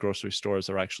centers / grocery stores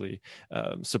are actually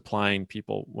supplying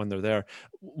people when they're there?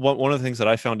 One of the things that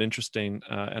I found interesting,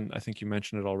 and I think you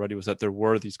mentioned it already, was that there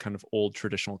were these kind of old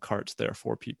traditional carts there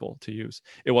for people to use.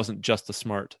 It wasn't just the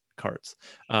smart carts.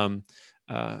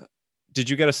 Did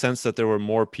you get a sense that there were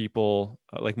more people,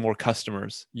 like more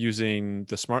customers using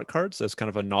the smart carts as kind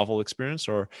of a novel experience,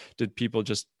 or did people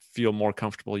just feel more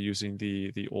comfortable using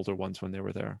the older ones when they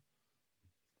were there?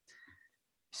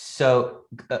 So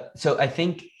I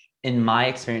think in my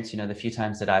experience, the few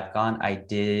times that I've gone,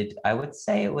 I would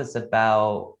say it was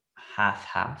about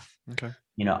half. Okay.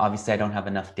 Obviously I don't have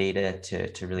enough data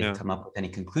to really come up with any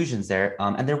conclusions there.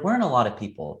 And there weren't a lot of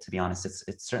people, to be honest.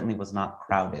 It certainly was not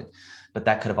crowded, but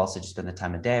that could have also just been the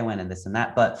time of day I went and this and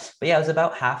that. But yeah, it was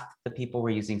about half the people were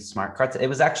using smart carts. It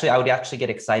was actually, I would actually get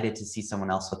excited to see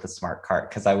someone else with a smart cart,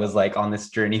 because I was like on this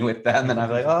journey with them and I'm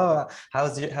like, oh,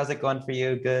 how's it going for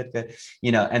you? Good.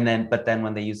 But then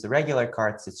when they use the regular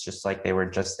carts, it's just like they were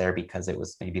just there because it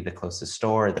was maybe the closest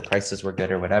store, the prices were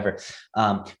good or whatever.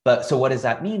 But so what does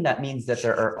that mean? That means that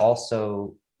there are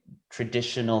also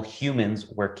traditional humans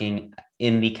working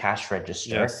in the cash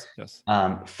register. Yes.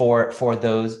 For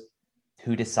those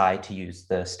who decide to use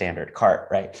the standard cart,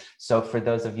 right? So for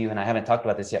those of you, and I haven't talked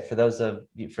about this yet,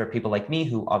 for people like me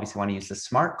who obviously want to use the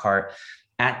smart cart,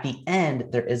 at the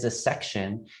end, there is a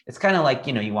section. It's kind of like,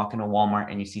 you walk into Walmart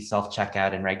and you see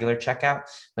self-checkout and regular checkout,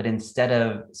 but instead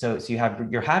of, so you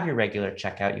have your regular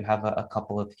checkout, you have a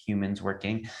couple of humans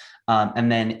working.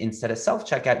 And then instead of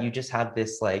self-checkout, you just have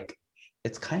this like,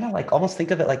 it's kind of like, almost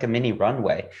think of it like a mini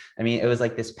runway. I mean, it was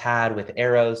like this pad with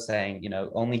arrows saying,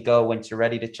 only go once you're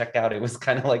ready to check out. It was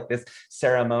kind of like this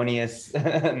ceremonious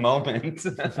moment.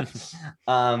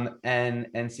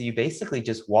 And so you basically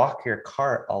just walk your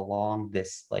cart along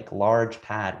this like large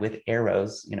pad with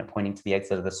arrows, pointing to the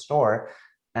exit of the store.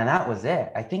 And that was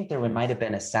it. I think there might have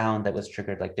been a sound that was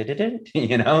triggered like, that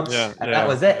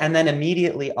was it. And then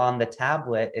immediately on the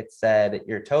tablet, it said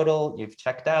your total, you've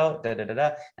checked out,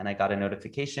 And I got a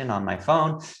notification on my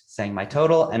phone saying my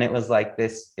total. And it was like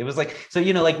this, it was like, so,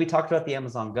 like we talked about the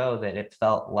Amazon Go, that it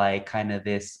felt like kind of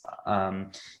this,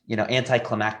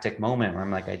 anticlimactic moment where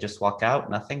I'm like, I just walk out,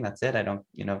 nothing, that's it. I don't,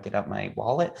 get out my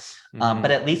wallet. Mm-hmm.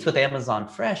 But at least with Amazon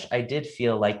Fresh, I did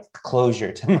feel like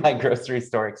closure to my grocery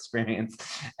store experience.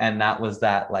 And that was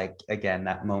that, like, again,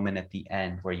 that moment at the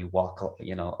end where you walk,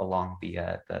 along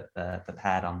the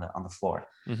pad on the floor.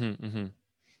 Mm-hmm, mm-hmm.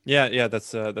 Yeah.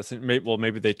 That's well,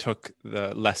 maybe they took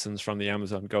the lessons from the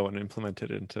Amazon Go and implemented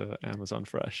it into Amazon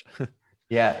Fresh.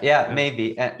 Yeah,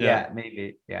 maybe.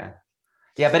 Maybe.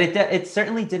 Yeah, but it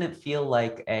certainly didn't feel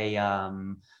like a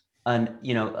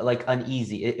like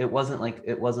uneasy. It wasn't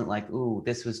like, ooh,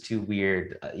 this was too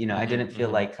weird. I didn't feel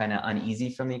like kind of uneasy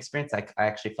from the experience. I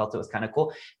actually felt it was kind of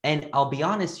cool. And I'll be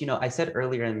honest, I said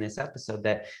earlier in this episode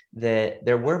that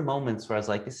there were moments where I was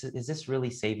like, is this really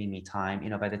saving me time?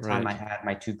 By the time I had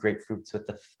my 2 grapefruits with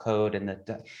the code and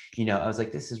I was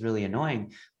like, this is really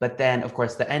annoying. But then of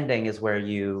course the ending is where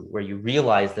you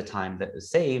realize the time that was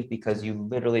saved, because you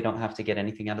literally don't have to get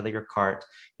anything out of your cart.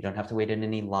 You don't have to wait in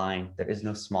any line. There is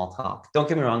no small talk. Don't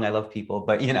get me wrong, I love people,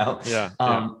 but you're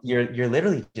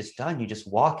literally just done. You just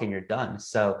walk and you're done.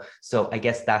 So I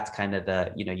guess that's kind of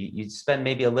the, you spend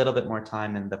maybe a little bit more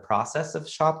time in the process of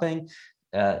shopping,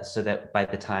 so that by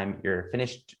the time you're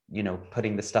finished,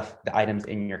 putting the items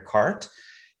in your cart,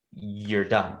 you're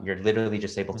done. You're literally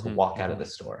just able to walk out of the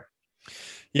store.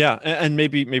 Yeah, and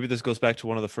maybe this goes back to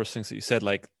one of the first things that you said,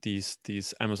 like these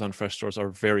Amazon Fresh stores are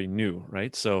very new,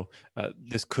 right? So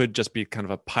this could just be kind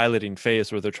of a piloting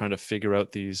phase where they're trying to figure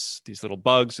out these little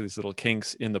bugs or these little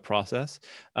kinks in the process,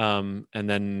 and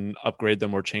then upgrade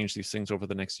them or change these things over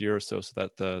the next year or so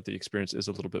that the experience is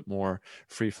a little bit more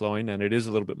free flowing and it is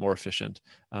a little bit more efficient.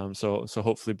 So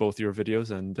hopefully both your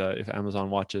videos and if Amazon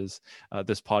watches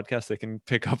this podcast, they can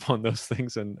pick up on those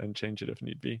things and change it if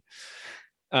need be.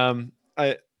 Um,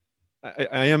 I,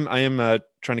 I am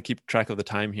trying to keep track of the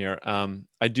time here.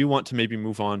 I do want to maybe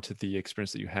move on to the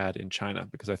experience that you had in China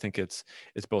because I think it's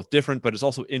both different, but it's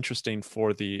also interesting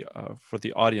for the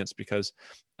audience because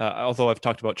although I've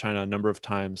talked about China a number of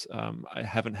times, I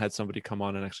haven't had somebody come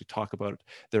on and actually talk about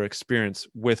their experience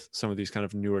with some of these kind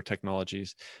of newer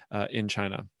technologies in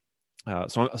China.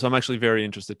 So I'm actually very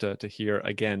interested to hear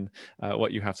again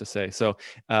what you have to say. So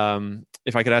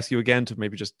if I could ask you again to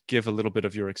maybe just give a little bit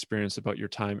of your experience about your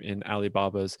time in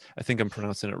Alibaba's, I think I'm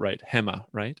pronouncing it right, Hema,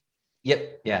 right?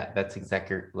 Yep. Yeah, that's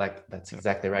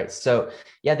exactly right. So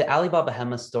yeah, the Alibaba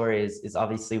Hema story is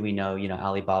obviously we know,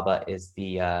 Alibaba is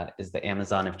the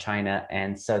Amazon of China.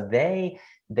 And so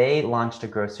they launched a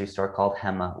grocery store called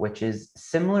Hema, which is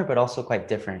similar but also quite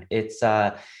different. It's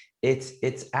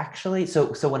actually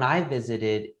so when I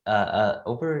visited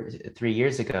over 3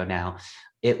 years ago now,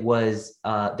 it was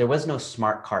there was no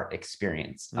smart cart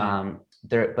experience.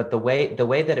 But the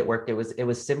way that it worked, it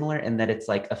was similar in that it's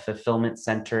like a fulfillment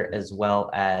center as well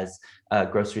as a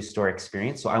grocery store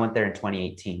experience. So I went there in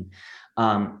 2018.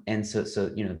 And so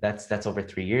that's over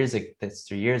 3 years. That's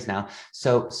 3 years now.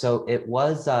 So it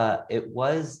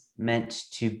was meant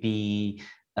to be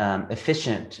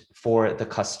efficient for the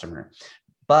customer.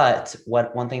 But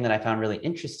one thing that I found really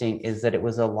interesting is that it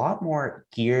was a lot more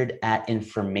geared at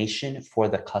information for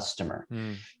the customer.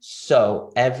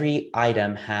 So every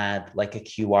item had like a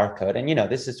QR code. And,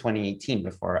 this is 2018.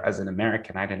 Before, as an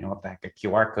American, I didn't know what the heck a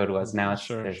QR code was. Now it's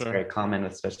very common,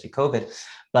 especially COVID.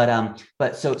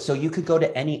 But so you could go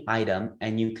to any item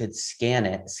and you could scan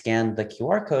the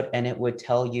QR code, and it would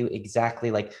tell you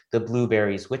exactly like the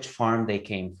blueberries, which farm they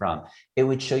came from. It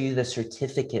would show you the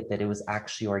certificate that it was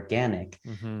actually organic,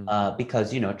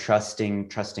 because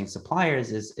trusting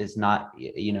suppliers is not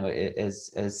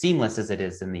as seamless as it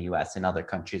is in the U.S. and other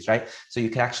countries, right? So you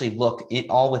could actually look it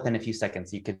all within a few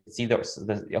seconds. You could see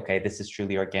okay, this is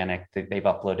truly organic. They've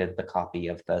uploaded the copy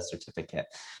of the certificate.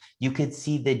 You could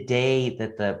see the day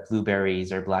that the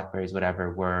blueberries or blackberries,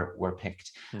 whatever, were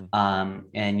picked, and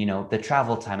the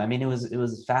travel time. I mean, it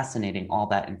was fascinating, all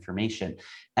that information.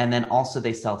 And then also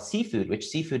they sell seafood, which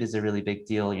seafood is a really big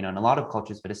deal, in a lot of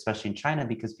cultures, but especially in China,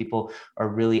 because people are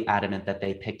really adamant that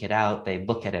they pick it out, they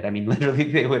look at it. I mean,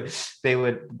 literally, they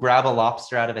would grab a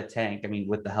lobster out of a tank. I mean,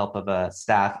 with the help of a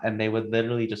staff, and they would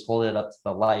literally just hold it up to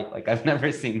the light. Like I've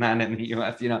never seen that in the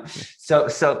U.S.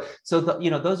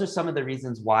 Those are some of the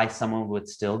reasons why someone would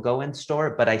still go in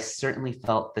store, but I certainly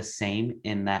felt the same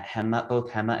in that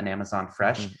both Hema and Amazon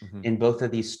Fresh. In both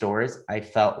of these stores, I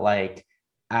felt like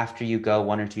after you go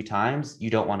one or two times, you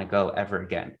don't want to go ever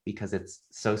again because it's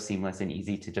so seamless and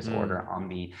easy to just order on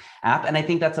the app. And I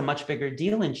think that's a much bigger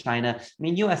deal in China. I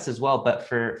mean, US as well, but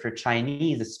for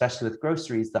Chinese, especially with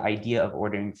groceries, the idea of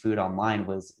ordering food online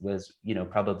was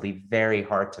probably very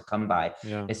hard to come by,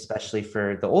 especially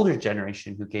for the older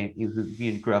generation who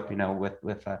grew up,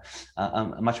 with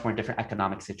a much more different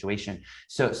economic situation.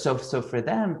 So for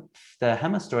them, the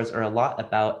Hema stores are a lot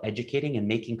about educating and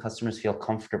making customers feel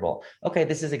comfortable. Okay,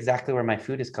 this is exactly where my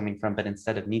food is coming from, but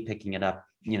instead of me picking it up,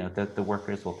 the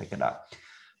workers will pick it up.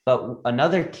 But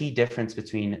another key difference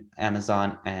between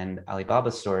Amazon and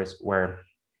Alibaba stores, where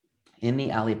in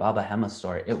the Alibaba Hema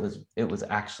store, it was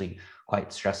actually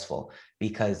quite stressful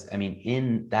because, I mean,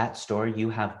 in that store, you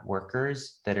have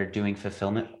workers that are doing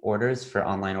fulfillment orders for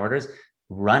online orders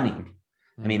running.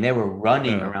 I mean, they were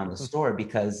running around the store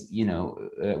because,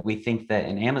 we think that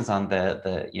in Amazon,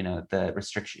 the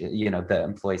restriction, the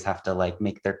employees have to like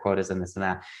make their quotas and this and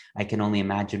that. I can only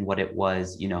imagine what it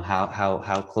was,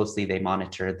 how closely they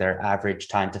monitor their average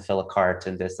time to fill a cart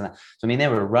and this and that. So, I mean, they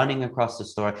were running across the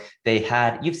store.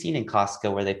 You've seen in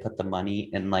Costco where they put the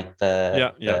money in like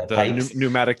the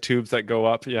pneumatic tubes that go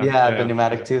up. The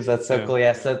pneumatic tubes. That's so cool.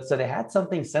 Yeah. So they had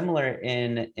something similar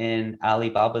in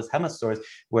Alibaba's Hema stores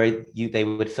where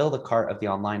they would fill the cart of the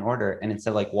online order, and instead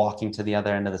of like walking to the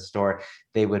other end of the store,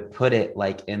 they would put it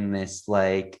like in this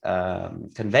like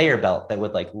conveyor belt that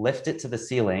would like lift it to the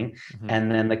ceiling,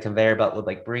 and then the conveyor belt would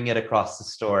like bring it across the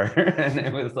store. And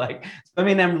it was like, I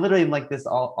mean, I'm literally in like this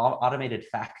all automated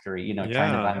factory, trying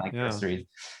to buy my groceries.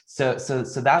 So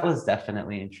that was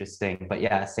definitely interesting. But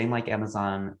yeah, same like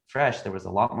Amazon Fresh, there was a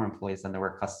lot more employees than there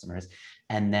were customers.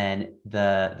 And then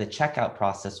the checkout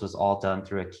process was all done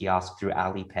through a kiosk through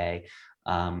Alipay,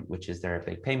 which is their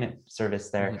big payment service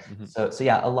there. Mm-hmm. So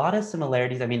yeah, a lot of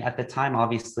similarities. I mean, at the time,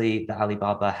 obviously, the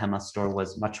Alibaba Hema store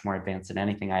was much more advanced than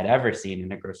anything I'd ever seen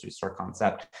in a grocery store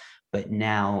concept. But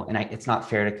now, it's not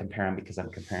fair to compare them because I'm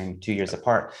comparing 2 years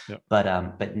apart. Yeah.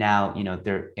 But now,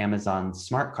 their Amazon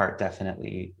Smart Cart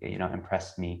definitely,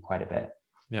 impressed me quite a bit.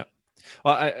 Yeah.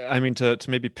 Well, I mean, to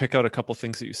maybe pick out a couple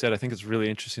things that you said, I think it's really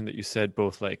interesting that you said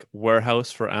both like warehouse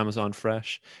for Amazon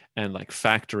Fresh and like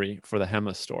factory for the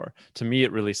Hema store. To me,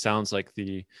 it really sounds like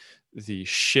the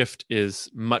shift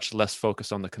is much less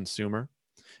focused on the consumer,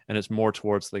 and it's more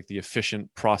towards like the efficient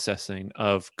processing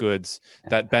of goods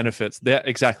that benefits that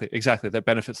exactly that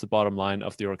benefits the bottom line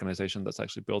of the organization that's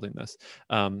actually building this.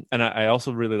 And I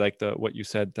also really like what you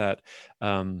said that.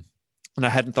 And I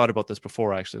hadn't thought about this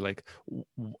before, actually. Like,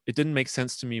 it didn't make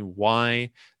sense to me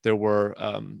why there were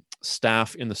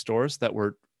staff in the stores that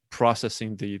were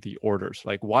processing the orders.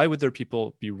 Like, why would there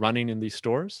people be running in these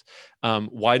stores?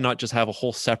 Why not just have a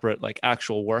whole separate like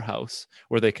actual warehouse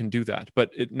where they can do that?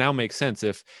 But it now makes sense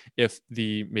if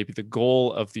maybe the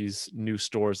goal of these new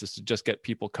stores is to just get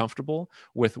people comfortable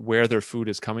with where their food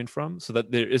is coming from, so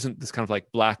that there isn't this kind of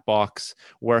like black box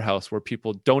warehouse where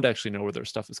people don't actually know where their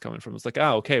stuff is coming from. It's like,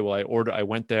 okay, well, I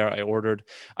went there, I ordered,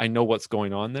 I know what's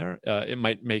going on there. It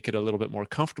might make it a little bit more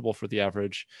comfortable for the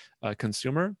average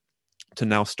consumer to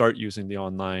now start using the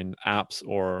online apps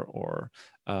or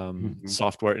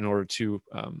software in order to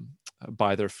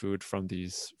buy their food from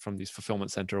these fulfillment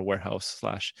center warehouse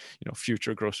slash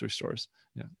future grocery stores.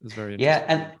 Yeah, it's very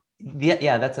interesting.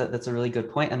 Yeah, that's a really good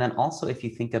point. And then also, if you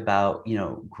think about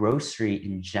grocery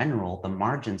in general, the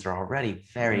margins are already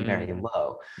very, very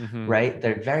low, right?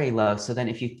 They're very low. So then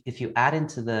if you add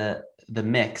into the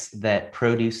mix that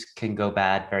produce can go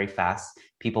bad very fast,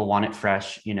 people want it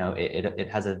fresh, it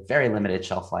has a very limited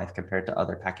shelf life compared to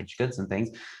other packaged goods and things.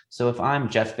 So if I'm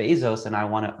Jeff Bezos and I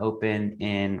want to open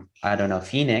in, I don't know,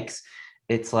 Phoenix,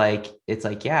 it's like,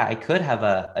 yeah, I could have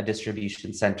a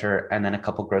distribution center and then a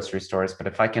couple grocery stores, but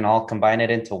if I can all combine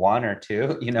it into one or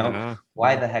two,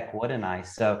 why the heck wouldn't I?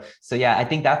 So yeah, I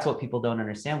think that's what people don't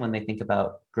understand when they think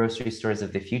about grocery stores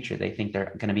of the future. They think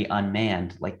they're going to be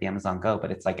unmanned like the Amazon Go,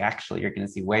 but it's like, actually, you're going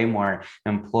to see way more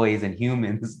employees and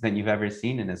humans than you've ever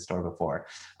seen in a store before.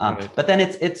 Right. But then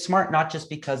it's smart, not just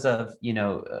because of,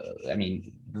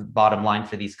 the bottom line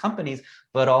for these companies,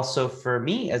 but also for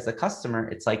me as a customer.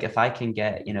 It's like, if I can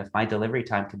get, if my delivery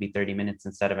time could be 30 minutes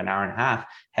instead of an hour and a half,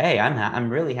 hey, I'm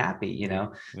really happy, Yeah.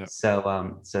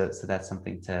 So that's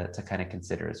something to kind of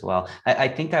consider as well. I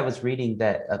think I was reading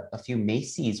that a few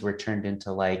Macy's were turned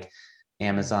into like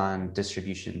Amazon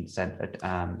distribution center.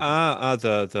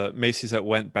 The Macy's that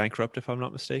went bankrupt, if I'm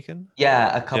not mistaken.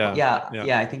 Yeah, a couple.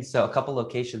 Yeah, I think so. A couple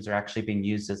locations are actually being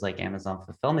used as like Amazon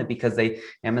fulfillment because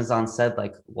Amazon said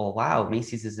like, well, wow,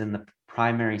 Macy's is in the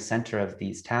primary center of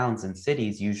these towns and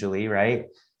cities usually, right?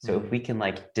 So if we can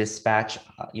like dispatch,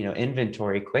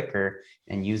 inventory quicker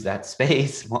and use that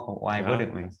space, why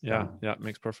wouldn't we? Yeah, it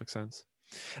makes perfect sense.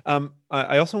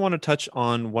 I also want to touch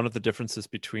on one of the differences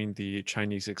between the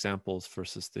Chinese examples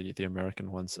versus the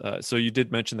American ones. So you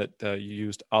did mention that you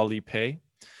used Alipay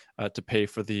to pay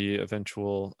for the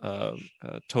eventual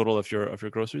total of your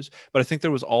groceries, but I think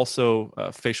there was also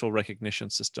a facial recognition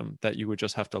system that you would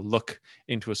just have to look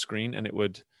into a screen and it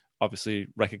would obviously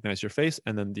recognize your face,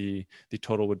 and then the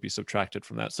total would be subtracted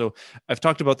from that. So I've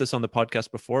talked about this on the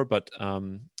podcast before, but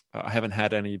I haven't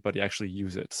had anybody actually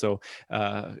use it. So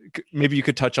maybe you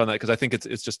could touch on that, because I think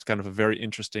it's just kind of a very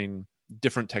interesting,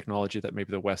 different technology that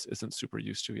maybe the West isn't super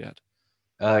used to yet.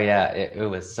 Oh yeah, it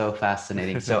was so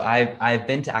fascinating. So I've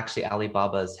been to actually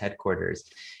Alibaba's headquarters,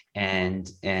 and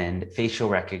facial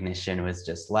recognition was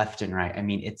just left and right. I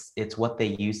mean, it's what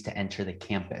they use to enter the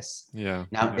campus. Yeah.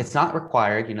 Now it's not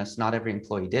required, it's not every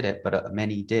employee did it, but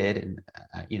many did, and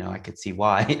I could see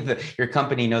why. Your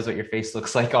company knows what your face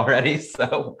looks like already.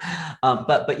 So,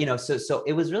 but so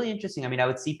it was really interesting. I mean, I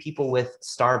would see people with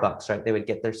Starbucks, right? They would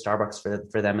get their Starbucks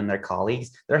for them and their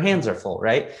colleagues. Their hands are full,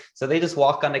 right? So they just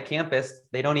walk onto campus.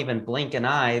 They don't even blink an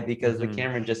eye because the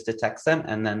camera just detects them,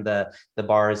 and then the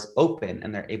bar is open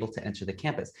and they're able to enter the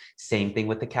campus. Same thing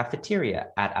with the cafeteria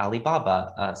at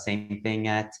Alibaba. Same thing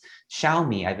at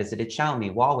Xiaomi. I visited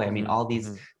Xiaomi, Huawei. I mean, all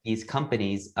these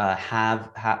companies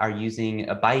are using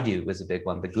Baidu was a big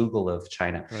one, the Google of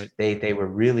China. Right. They were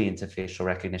really into facial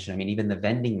recognition. I mean, even the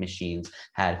vending machines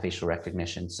had facial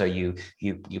recognition. So you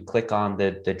click on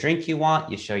the drink you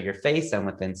want, you show your face, and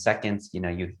within seconds,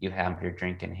 you have your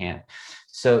drink in hand.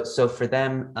 So for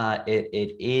them,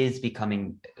 it is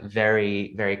becoming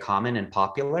very, very common and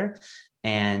popular.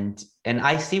 And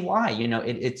I see why.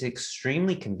 It's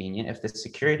extremely convenient. If the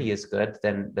security is good,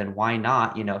 then why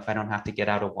not? If I don't have to get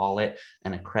out a wallet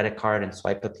and a credit card and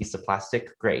swipe a piece of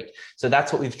plastic, great. So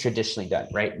that's what we've traditionally done.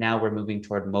 Right now, we're moving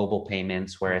toward mobile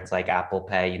payments where it's like Apple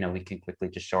Pay. We can quickly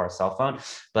just show our cell phone.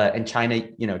 But in China,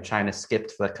 China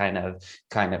skipped the kind of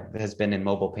has been in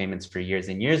mobile payments for years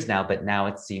and years now. But now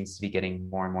it seems to be getting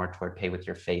more and more toward pay with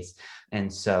your face.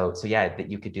 And so yeah,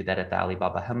 that you could do that at the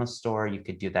Alibaba Hema store. You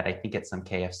could do that, I think, at some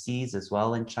KFCs as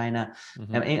well in China.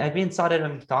 Mm-hmm. I even saw it at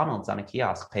McDonald's on a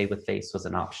kiosk. Pay with face was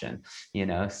an option.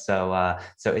 So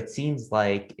it seems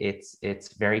like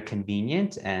it's very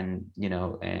convenient, and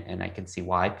and I can see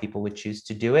why people would choose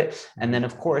to do it. And then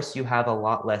of course you have a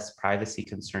lot less privacy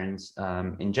concerns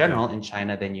in general in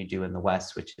China than you do in the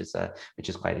West, which is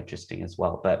quite interesting as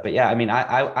well. But yeah, I mean,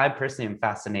 I personally am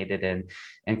fascinated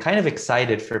and kind of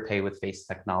excited for pay with face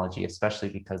technology, especially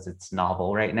because it's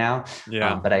novel right now.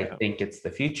 But I think it's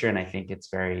the future, and I think it's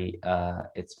very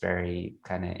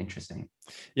kind of interesting.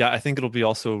 Yeah, I think it'll be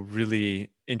also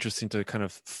really interesting to kind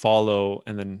of follow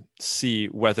and then see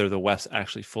whether the West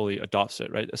actually fully adopts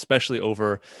it, right? Especially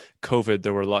over COVID,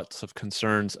 there were lots of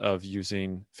concerns of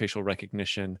using facial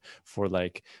recognition for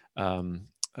like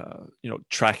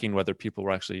tracking whether people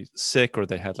were actually sick or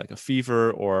they had like a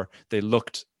fever or they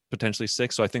looked potentially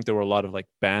sick. So I think there were a lot of like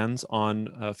bans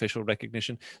on facial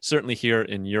recognition, certainly here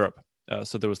in Europe.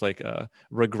 So there was like a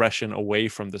regression away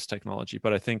from this technology.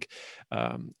 But I think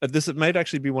this might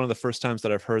actually be one of the first times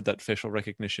that I've heard that facial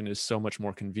recognition is so much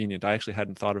more convenient. I actually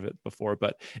hadn't thought of it before,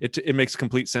 but it makes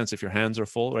complete sense. If your hands are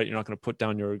full, right? You're not going to put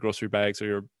down your grocery bags or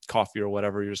your coffee or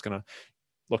whatever. You're just going to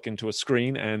look into a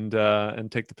screen and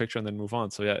take the picture and then move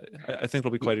on. So yeah, I think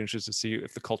it'll be quite interesting to see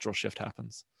if the cultural shift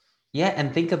happens. Yeah,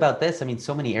 and think about this. I mean,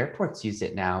 so many airports use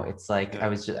it now. It's like Yeah.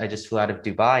 I just flew out of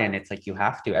Dubai, and it's like you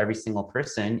have to, every single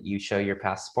person, you show your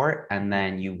passport and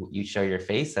then you show your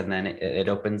face, and then it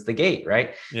opens the gate,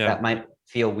 right? Yeah. That might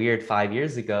feel weird 5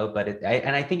 years ago, but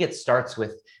I think it starts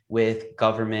with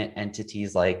government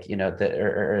entities like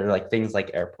or like things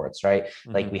like airports, right?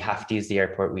 Mm-hmm. Like we have to use the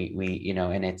airport, we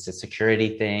and it's a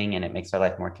security thing, and it makes our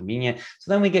life more convenient.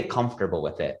 So then we get comfortable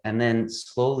with it, and then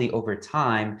slowly over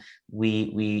time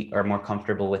we are more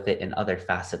comfortable with it in other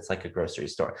facets, like a grocery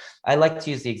store. I like to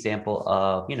use the example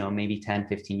of maybe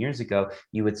 10-15 years ago,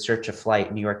 you would search a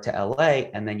flight New York to LA,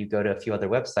 and then you go to a few other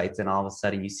websites, and all of a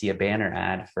sudden you see a banner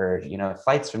ad for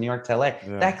flights from New York to LA.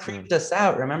 That creeped us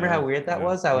out. Remember how weird that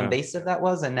was, how invasive that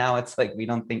was? And now it's like we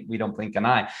don't blink an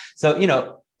eye.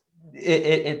 So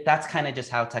that's kind of just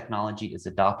how technology is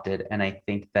adopted. And I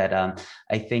think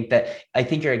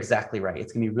you're exactly right.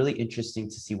 It's going to be really interesting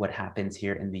to see what happens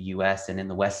here in the US and in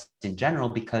the West in general,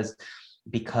 because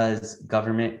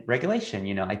government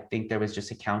regulation. I think there was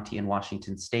just a county in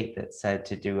Washington state that said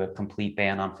to do a complete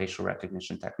ban on facial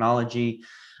recognition technology.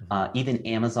 Even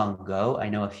Amazon Go, I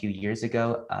know a few years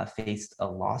ago, faced a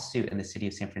lawsuit in the city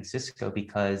of San Francisco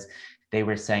because they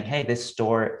were saying, hey, this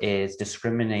store is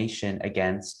discrimination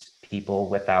against people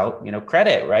without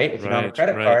credit, right? If you don't have a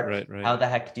credit card, how the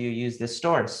heck do you use this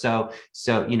store? So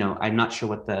I'm not sure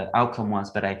what the outcome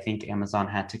was, but I think Amazon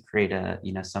had to create a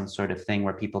some sort of thing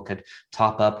where people could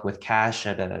top up with cash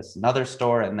at another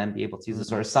store and then be able to use the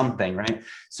store or something, right?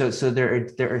 So there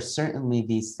are certainly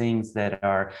these things that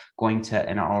are going to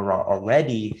and are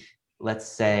already, let's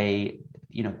say,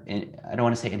 I don't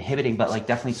want to say inhibiting, but like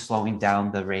definitely slowing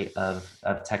down the rate of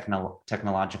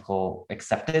technological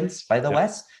acceptance by the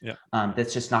West.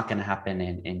 That's just not going to happen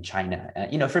in China,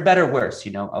 for better or worse.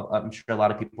 I'm sure a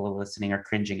lot of people listening are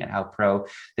cringing at how pro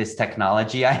this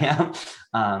technology I am,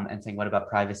 and saying, what about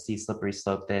privacy, slippery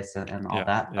slope this and all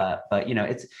that. But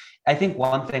it's, I think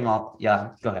one thing go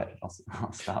ahead.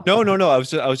 I'll stop. No. I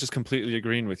was just completely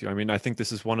agreeing with you. I mean, I think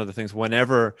this is one of the things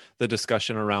whenever the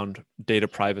discussion around data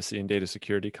privacy and data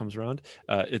security comes around,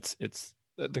 it's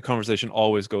the conversation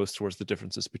always goes towards the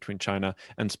differences between China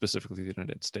and specifically the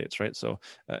United States, right? So,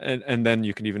 and then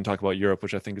you can even talk about Europe,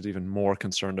 which I think is even more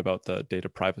concerned about the data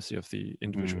privacy of the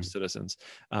individual citizens.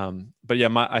 But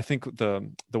yeah, I think the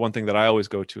one thing that I always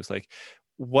go to is like,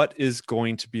 what is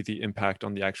going to be the impact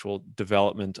on the actual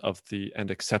development of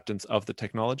and acceptance of the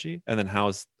technology, and then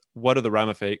what are the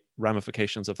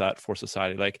ramifications of that for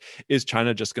society? Like, is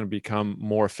China just going to become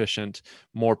more efficient,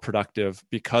 more productive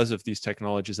because of these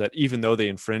technologies that, even though they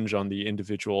infringe on the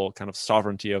individual kind of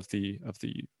sovereignty of the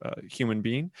human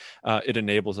being, it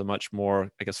enables a much more,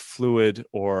 I guess, fluid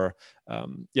or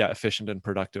efficient and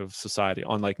productive society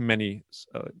on like many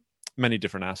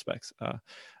different aspects.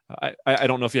 I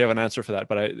don't know if you have an answer for that,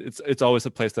 but it's always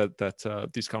a place that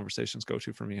these conversations go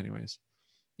to for me anyways.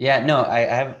 Yeah, no, I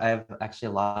have actually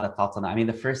a lot of thoughts on that. I mean,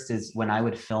 the first is when I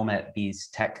would film at these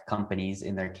tech companies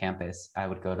in their campus, I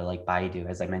would go to like Baidu,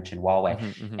 as I mentioned,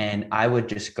 Huawei, and I would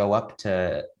just go up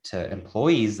to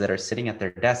employees that are sitting at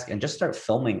their desk and just start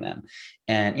filming them.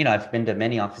 And I've been to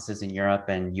many offices in Europe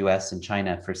and US and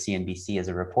China for CNBC as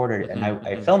a reporter, and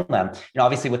I filmed them,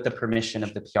 obviously with the permission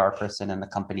of the PR person and the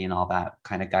company and all that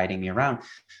kind of guiding me around.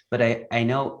 But I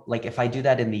know, like, if I do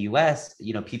that in the US,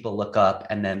 people look up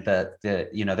and then the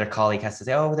their colleague has to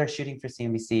say, oh, they're shooting for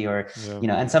CNBC, or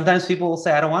and sometimes people will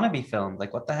say, I don't want to be filmed.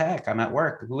 Like, what the heck? I'm at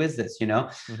work. Who is this?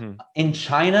 In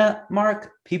China,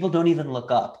 Mark, people don't even look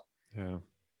up. Yeah.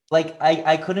 Like,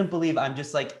 I couldn't believe I'm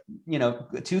just like,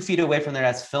 2 feet away from their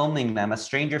ass filming them, a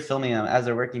stranger filming them as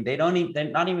they're working. They're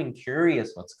not even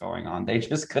curious what's going on. They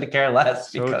just could care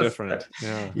less. So different.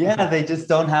 Yeah. They just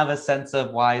don't have a sense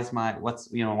of why am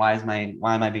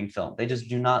I being filmed? They just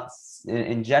do not,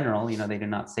 in general, they do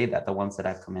not say that, the ones that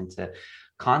I've come into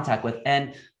contact with.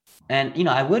 And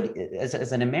I would,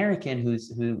 as an American who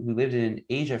lived in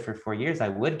Asia for 4 years, I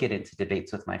would get into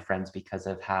debates with my friends because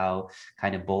of how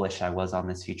kind of bullish I was on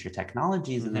this future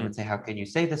technologies. And they would say, how can you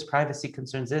say this? Privacy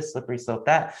concerns this, slippery slope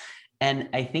that. And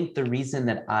I think the reason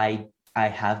that I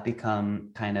have become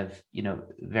kind of,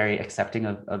 very accepting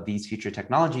of these future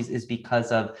technologies is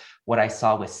because of what I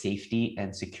saw with safety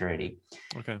and security.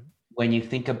 Okay. When you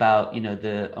think about,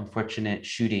 the unfortunate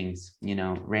shootings,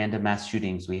 random mass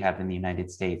shootings we have in the United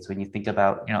States, when you think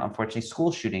about, unfortunately school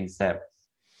shootings that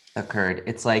occurred,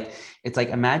 it's like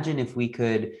imagine if we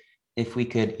could,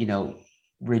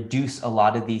 reduce a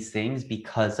lot of these things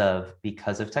because of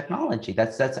technology.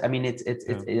 That's I mean, it's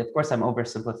of course I'm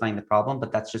oversimplifying the problem,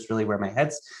 but that's just really where my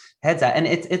head's at. And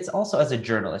it's also, as a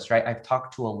journalist, right? I've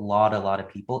talked to a lot of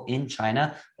people in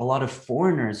China, a lot of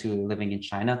foreigners who are living in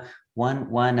China.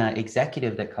 One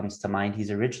executive that comes to mind,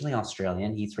 he's originally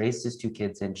Australian. He's raised his 2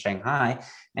 kids in Shanghai,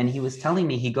 and he was telling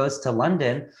me he goes to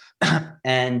London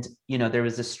and, there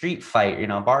was a street fight,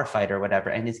 a bar fight or whatever,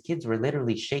 and his kids were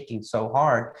literally shaking so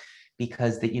hard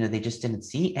because they just didn't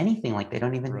see anything. Like, they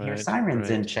don't even hear sirens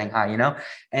in Shanghai,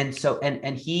 And so,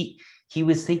 and he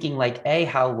was thinking, like,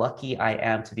 how lucky I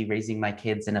am to be raising my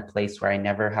kids in a place where I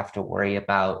never have to worry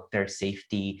about their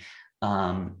safety,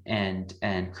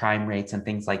 and crime rates and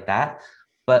things like that.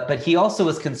 But he also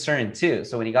was concerned too.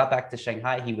 So when he got back to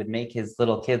Shanghai, he would make his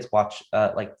little kids watch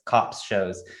like cops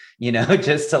shows,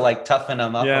 just to like toughen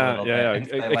them up a little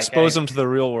bit. Yeah. Expose them to the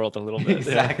real world a little bit.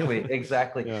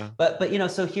 Exactly. Yeah.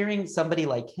 But so hearing somebody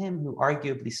like him, who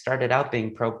arguably started out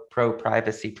being pro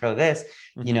privacy, pro this,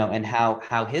 and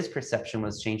how his perception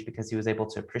was changed because he was able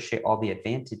to appreciate all the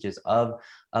advantages of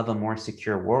a more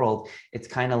secure world. It's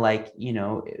kind of like,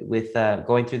 with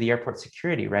going through the airport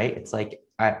security, right? It's like,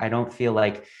 I don't feel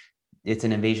like it's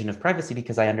an invasion of privacy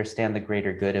because I understand the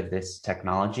greater good of this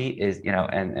technology is,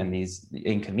 and these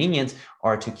inconvenience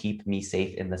are to keep me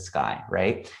safe in the sky,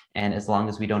 right? And as long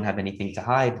as we don't have anything to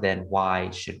hide, then why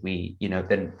should we,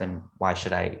 then why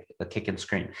should I kick and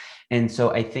scream? And so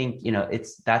I think,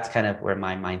 that's kind of where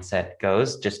my mindset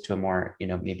goes, just to a more,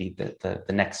 maybe the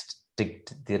next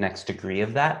degree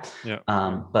of that. Yeah.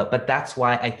 But that's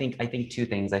why I think 2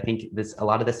 things. I think a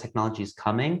lot of this technology is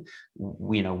coming,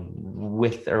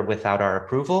 with or without our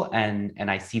approval,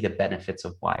 and I see the benefits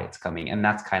of why it's coming, and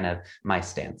that's kind of my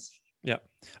stance. Yeah.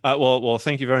 Well,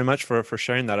 thank you very much for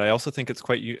sharing that. I also think it's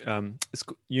quite it's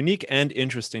unique and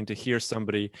interesting to hear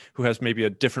somebody who has maybe a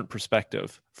different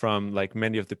perspective from like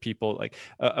many of the people. Like,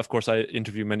 of course, I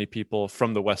interview many people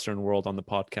from the Western world on the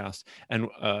podcast, and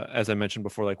as I mentioned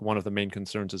before, like one of the main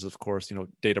concerns is, of course,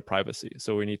 data privacy.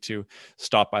 So we need to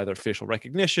stop either facial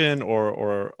recognition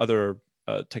or other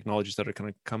technologies that are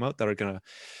going to come out that are going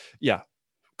to,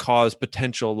 cause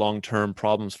potential long-term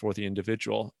problems for the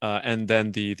individual. And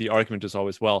then the argument is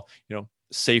always, well,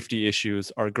 safety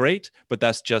issues are great, but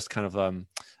that's just kind of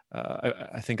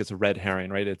I think it's a red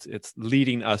herring, right? It's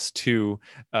leading us to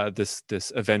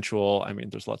this eventual. I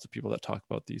mean, there's lots of people that talk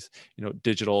about these,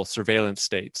 digital surveillance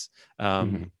states,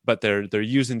 but they're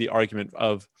using the argument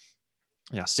of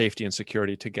safety and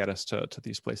security to get us to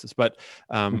these places. But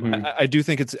I do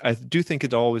think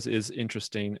it always is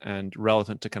interesting and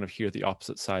relevant to kind of hear the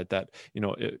opposite side, that,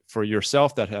 for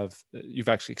yourself that you've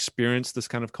actually experienced this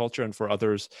kind of culture, and for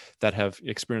others that have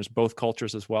experienced both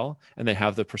cultures as well. And they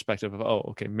have the perspective of, oh,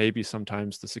 okay, maybe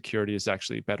sometimes the security is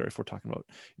actually better if we're talking about,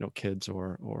 kids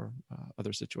or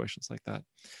other situations like that.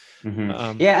 And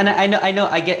I know,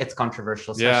 I get it's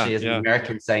controversial, especially as an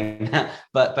American saying that,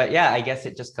 but I guess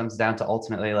it just comes down to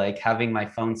ultimately, like having my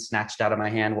phone snatched out of my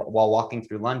hand while walking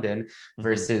through London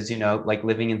versus, like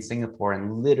living in Singapore. And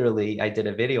literally I did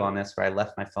a video on this where I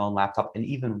left my phone, laptop, and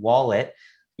even wallet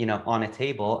on a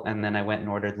table. And then I went and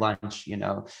ordered lunch,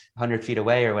 100 feet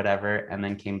away or whatever, and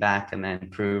then came back and then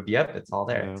proved, yep, it's all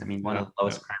there. It's, one of the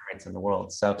lowest crime rates in the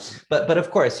world. So, but of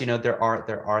course, there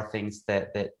are things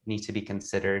that need to be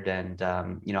considered. And,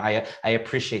 I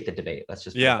appreciate the debate. Let's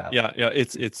just yeah.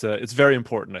 It's very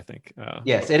important, I think.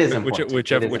 Yes, it is important.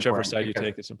 Whichever side you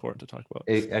take, it's important to talk about.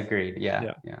 Agreed.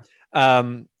 Yeah.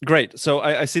 Great. So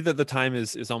I see that the time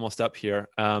is almost up here.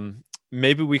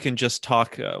 Maybe we can just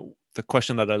talk. The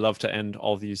question that I love to end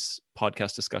all these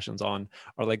podcast discussions on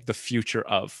are like the future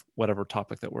of whatever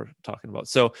topic that we're talking about.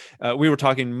 So we were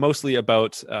talking mostly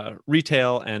about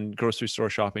retail and grocery store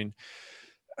shopping.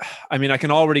 I mean, I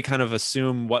can already kind of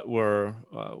assume what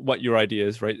your idea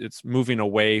is, right? It's moving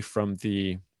away from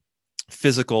the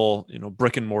physical,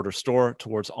 brick and mortar store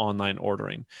towards online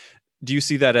ordering. Do you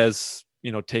see that as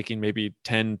taking maybe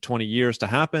 10, 20 years to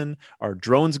happen? Are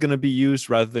drones going to be used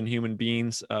rather than human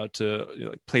beings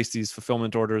to place these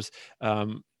fulfillment orders?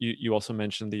 You also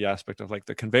mentioned the aspect of like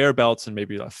the conveyor belts and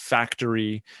maybe a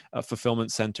factory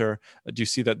fulfillment center. Do you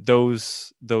see that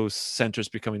those centers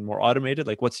becoming more automated?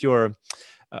 Like what's your,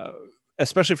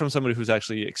 especially from somebody who's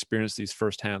actually experienced these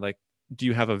firsthand, like, do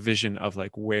you have a vision of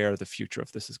like where the future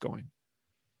of this is going?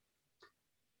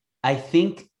 I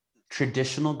think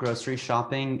traditional grocery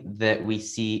shopping that we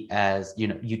see as,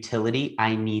 utility,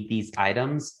 I need these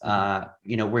items.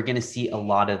 We're going to see a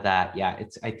lot of that. Yeah.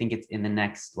 I think it's in the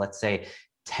next, let's say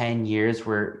 10 years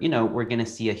where, we're going to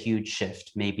see a huge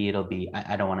shift. Maybe it'll be,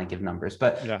 I don't want to give numbers,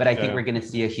 but I think we're going to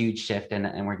see a huge shift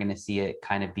and we're going to see it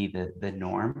kind of be the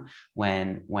norm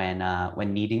when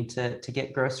needing to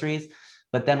get groceries.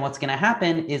 But then what's going to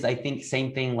happen is, I think,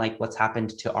 same thing like what's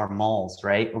happened to our malls,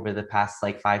 right? Over the past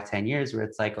like 5-10 years, where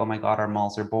it's like, oh my God, our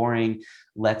malls are boring.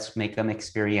 Let's make them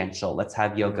experiential. Let's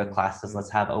have yoga classes. Let's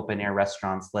have open air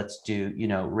restaurants. Let's do,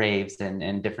 raves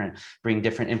and bring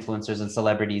different influencers and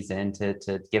celebrities in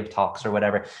to give talks or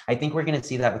whatever. I think we're going to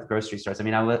see that with grocery stores. I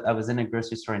mean, I was in a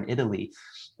grocery store in Italy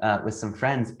with some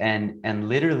friends, and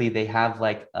literally they have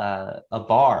like a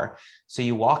bar. So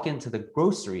you walk into the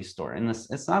grocery store, and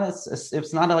it's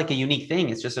not like a unique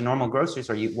thing. It's just a normal grocery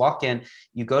store. You walk in,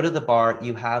 you go to the bar,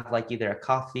 you have like either a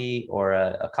coffee or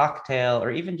a cocktail or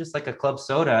even just like a club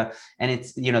soda. And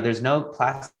it's, there's no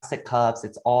plastic cups.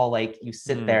 It's all like you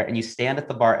sit there and you stand at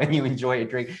the bar and you enjoy a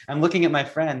drink. I'm looking at my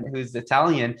friend who's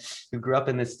Italian, who grew up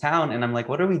in this town. And I'm like,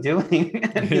 what are we doing?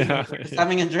 And he's just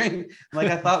having a drink. I'm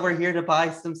like, I thought we're here to buy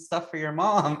some stuff for your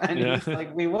mom. And he's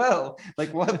like, we will.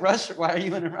 Like, what rush? Why are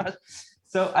you in a rush?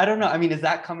 So I don't know. I mean, is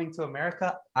that coming to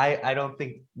America? I don't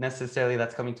think necessarily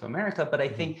that's coming to America, but I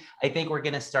think we're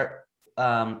going to start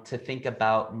to think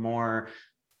about more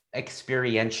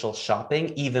experiential shopping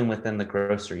even within the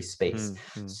grocery space.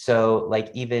 So like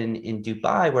even in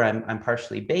Dubai, where I'm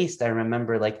partially based, I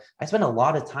remember like I spent a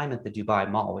lot of time at the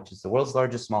Dubai Mall, which is the world's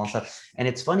largest mall and stuff. And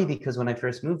it's funny because when I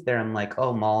first moved there, I'm like,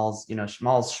 oh, malls,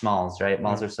 schmalls, right?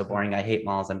 Malls are so boring. I hate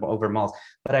malls. I'm over malls.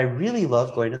 But I really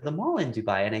love going to the mall in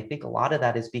Dubai. And I think a lot of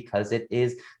that is because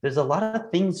there's a lot of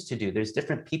things to do. There's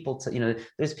different people to,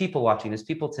 there's people watching, there's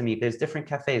people to meet, there's different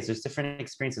cafes, there's different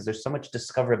experiences. There's so much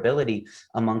discoverability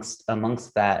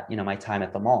amongst that, my time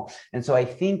at the mall. And so I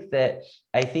think that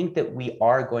we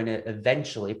are going to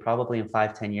eventually, probably in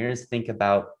 5-10 years, think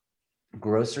about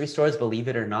grocery stores, believe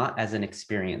it or not, as an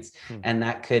experience. And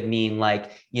that could mean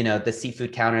like, the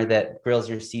seafood counter that grills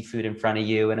your seafood in front of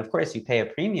you. And of course you pay a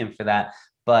premium for that.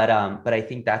 But I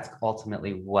think that's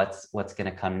ultimately what's going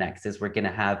to come next. Is we're going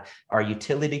to have our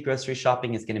utility grocery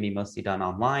shopping is going to be mostly done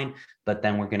online, but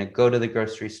then we're going to go to the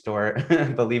grocery store,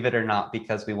 believe it or not,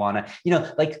 because we want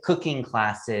to, like cooking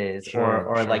classes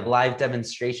or like live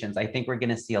demonstrations. I think we're going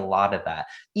to see a lot of that.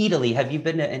 Eataly, have you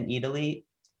been to an Eataly?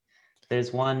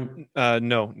 There's one.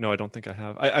 No, I don't think I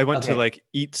have. I went to like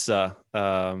Eatsa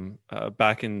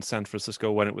back in San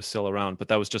Francisco when it was still around, but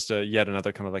that was just yet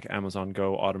another kind of like Amazon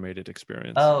Go automated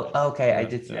experience. Oh, okay. I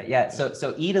did see that. Yeah. So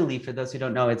Eataly, for those who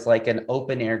don't know, it's like an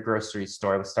open air grocery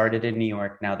store. It was started in New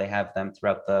York. Now they have them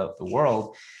throughout the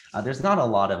world. There's not a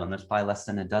lot of them. There's probably less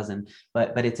than a dozen,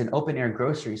 but it's an open air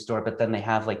grocery store. But then they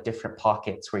have like different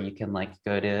pockets where you can like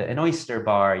go to an oyster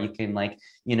bar. You can like,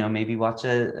 maybe watch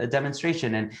a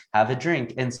demonstration and have a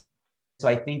drink. And so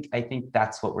I think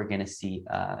that's what we're going to see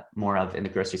more of in the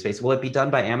grocery space. Will it be done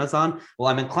by Amazon? Well,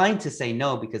 I'm inclined to say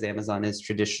no, because Amazon is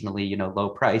traditionally, low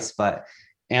price, but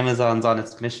Amazon's on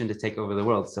its mission to take over the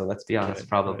world. So let's be honest,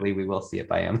 probably we will see it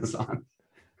by Amazon.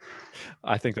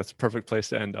 I think that's a perfect place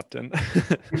to end, Upton.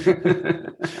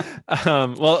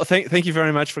 Well, thank you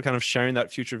very much for kind of sharing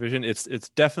that future vision. It's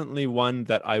definitely one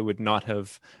that I would not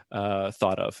have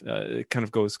thought of. It kind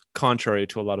of goes contrary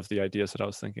to a lot of the ideas that I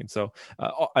was thinking. So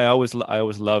I always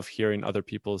love hearing other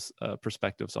people's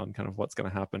perspectives on kind of what's going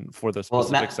to happen for the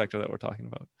specific sector that we're talking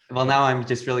about. Well, now I'm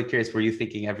just really curious. Were you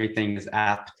thinking everything is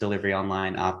app delivery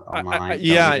online, app online?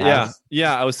 Yeah.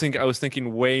 I was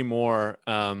thinking way more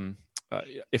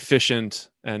efficient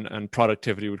and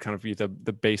productivity would kind of be the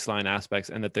baseline aspects,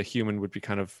 and that the human would be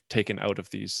kind of taken out of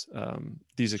these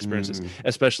experiences,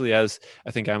 especially as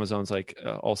I think Amazon's like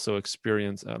also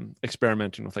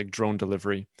experimenting with like drone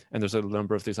delivery, and there's a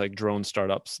number of these like drone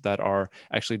startups that are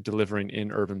actually delivering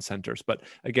in urban centers. But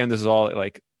again, this is all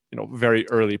like, very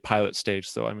early pilot stage.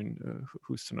 So, I mean,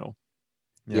 who's to know?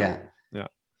 Yeah.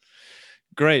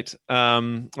 Great.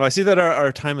 Well, I see that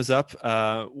our time is up.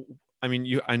 I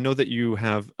mean, I know that you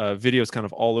have videos kind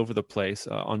of all over the place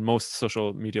on most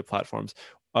social media platforms.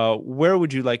 Where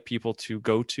would you like people to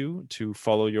go to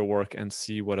follow your work and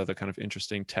see what other kind of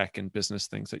interesting tech and business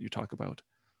things that you talk about?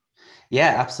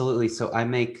 Yeah, absolutely. So I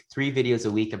make 3 videos a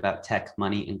week about tech,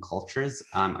 money, and cultures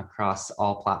across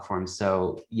all platforms.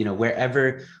 So,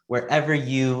 wherever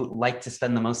you like to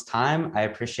spend the most time, I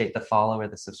appreciate the follow or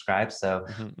the subscribe. So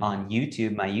on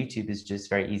YouTube, my YouTube is just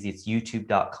very easy. It's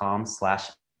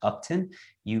youtube.com/Upton,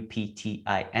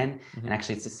 UPTIN. And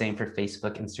actually it's the same for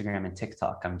Facebook, Instagram, and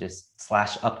TikTok. I'm just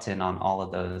 /Upton on all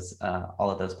of those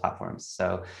platforms.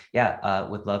 So yeah,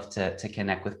 would love to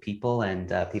connect with people,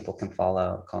 and people can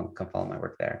follow my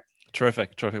work there.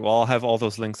 Terrific. Well, I'll have all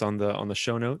those links on the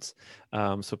show notes,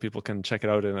 so people can check it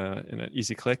out in an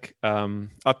easy click.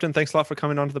 Upton, thanks a lot for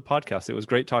coming onto the podcast. It was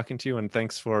great talking to you, and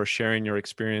thanks for sharing your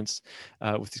experience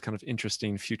with these kind of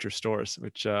interesting future stores,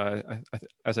 which,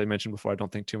 as I mentioned before, I don't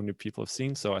think too many people have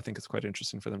seen. So I think it's quite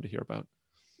interesting for them to hear about.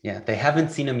 Yeah, they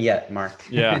haven't seen them yet, Mark.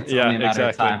 Yeah, it's only a matter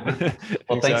of time. Well,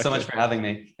 exactly. Thanks so much for having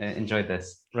me. Enjoyed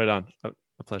this. Right on. A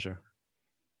pleasure.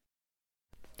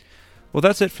 Well,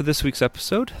 that's it for this week's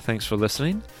episode. Thanks for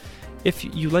listening. If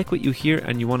you like what you hear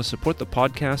and you want to support the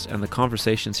podcast and the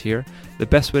conversations here, the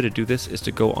best way to do this is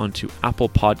to go onto Apple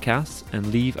Podcasts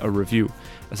and leave a review,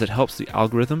 as it helps the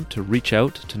algorithm to reach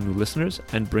out to new listeners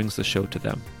and brings the show to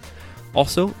them.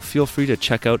 Also, feel free to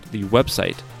check out the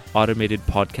website,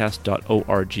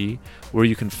 automatedpodcast.org, where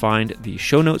you can find the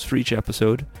show notes for each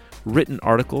episode, written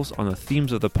articles on the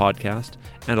themes of the podcast,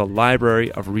 and a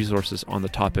library of resources on the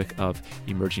topic of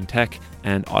emerging tech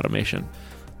and automation.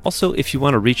 Also, if you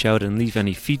want to reach out and leave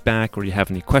any feedback, or you have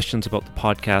any questions about the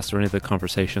podcast or any of the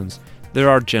conversations, there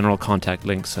are general contact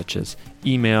links such as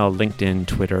email, LinkedIn,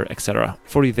 Twitter, etc.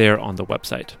 for you there on the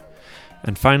website.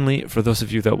 And finally, for those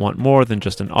of you that want more than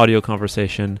just an audio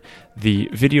conversation, the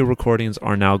video recordings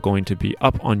are now going to be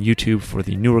up on YouTube for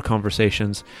the newer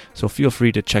conversations, so feel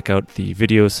free to check out the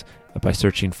videos by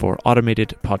searching for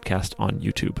Automated Podcast on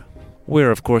YouTube, where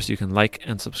of course you can like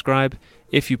and subscribe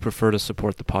if you prefer to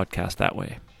support the podcast that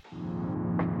way.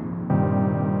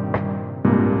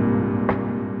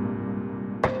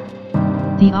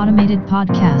 The Automated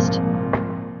Podcast.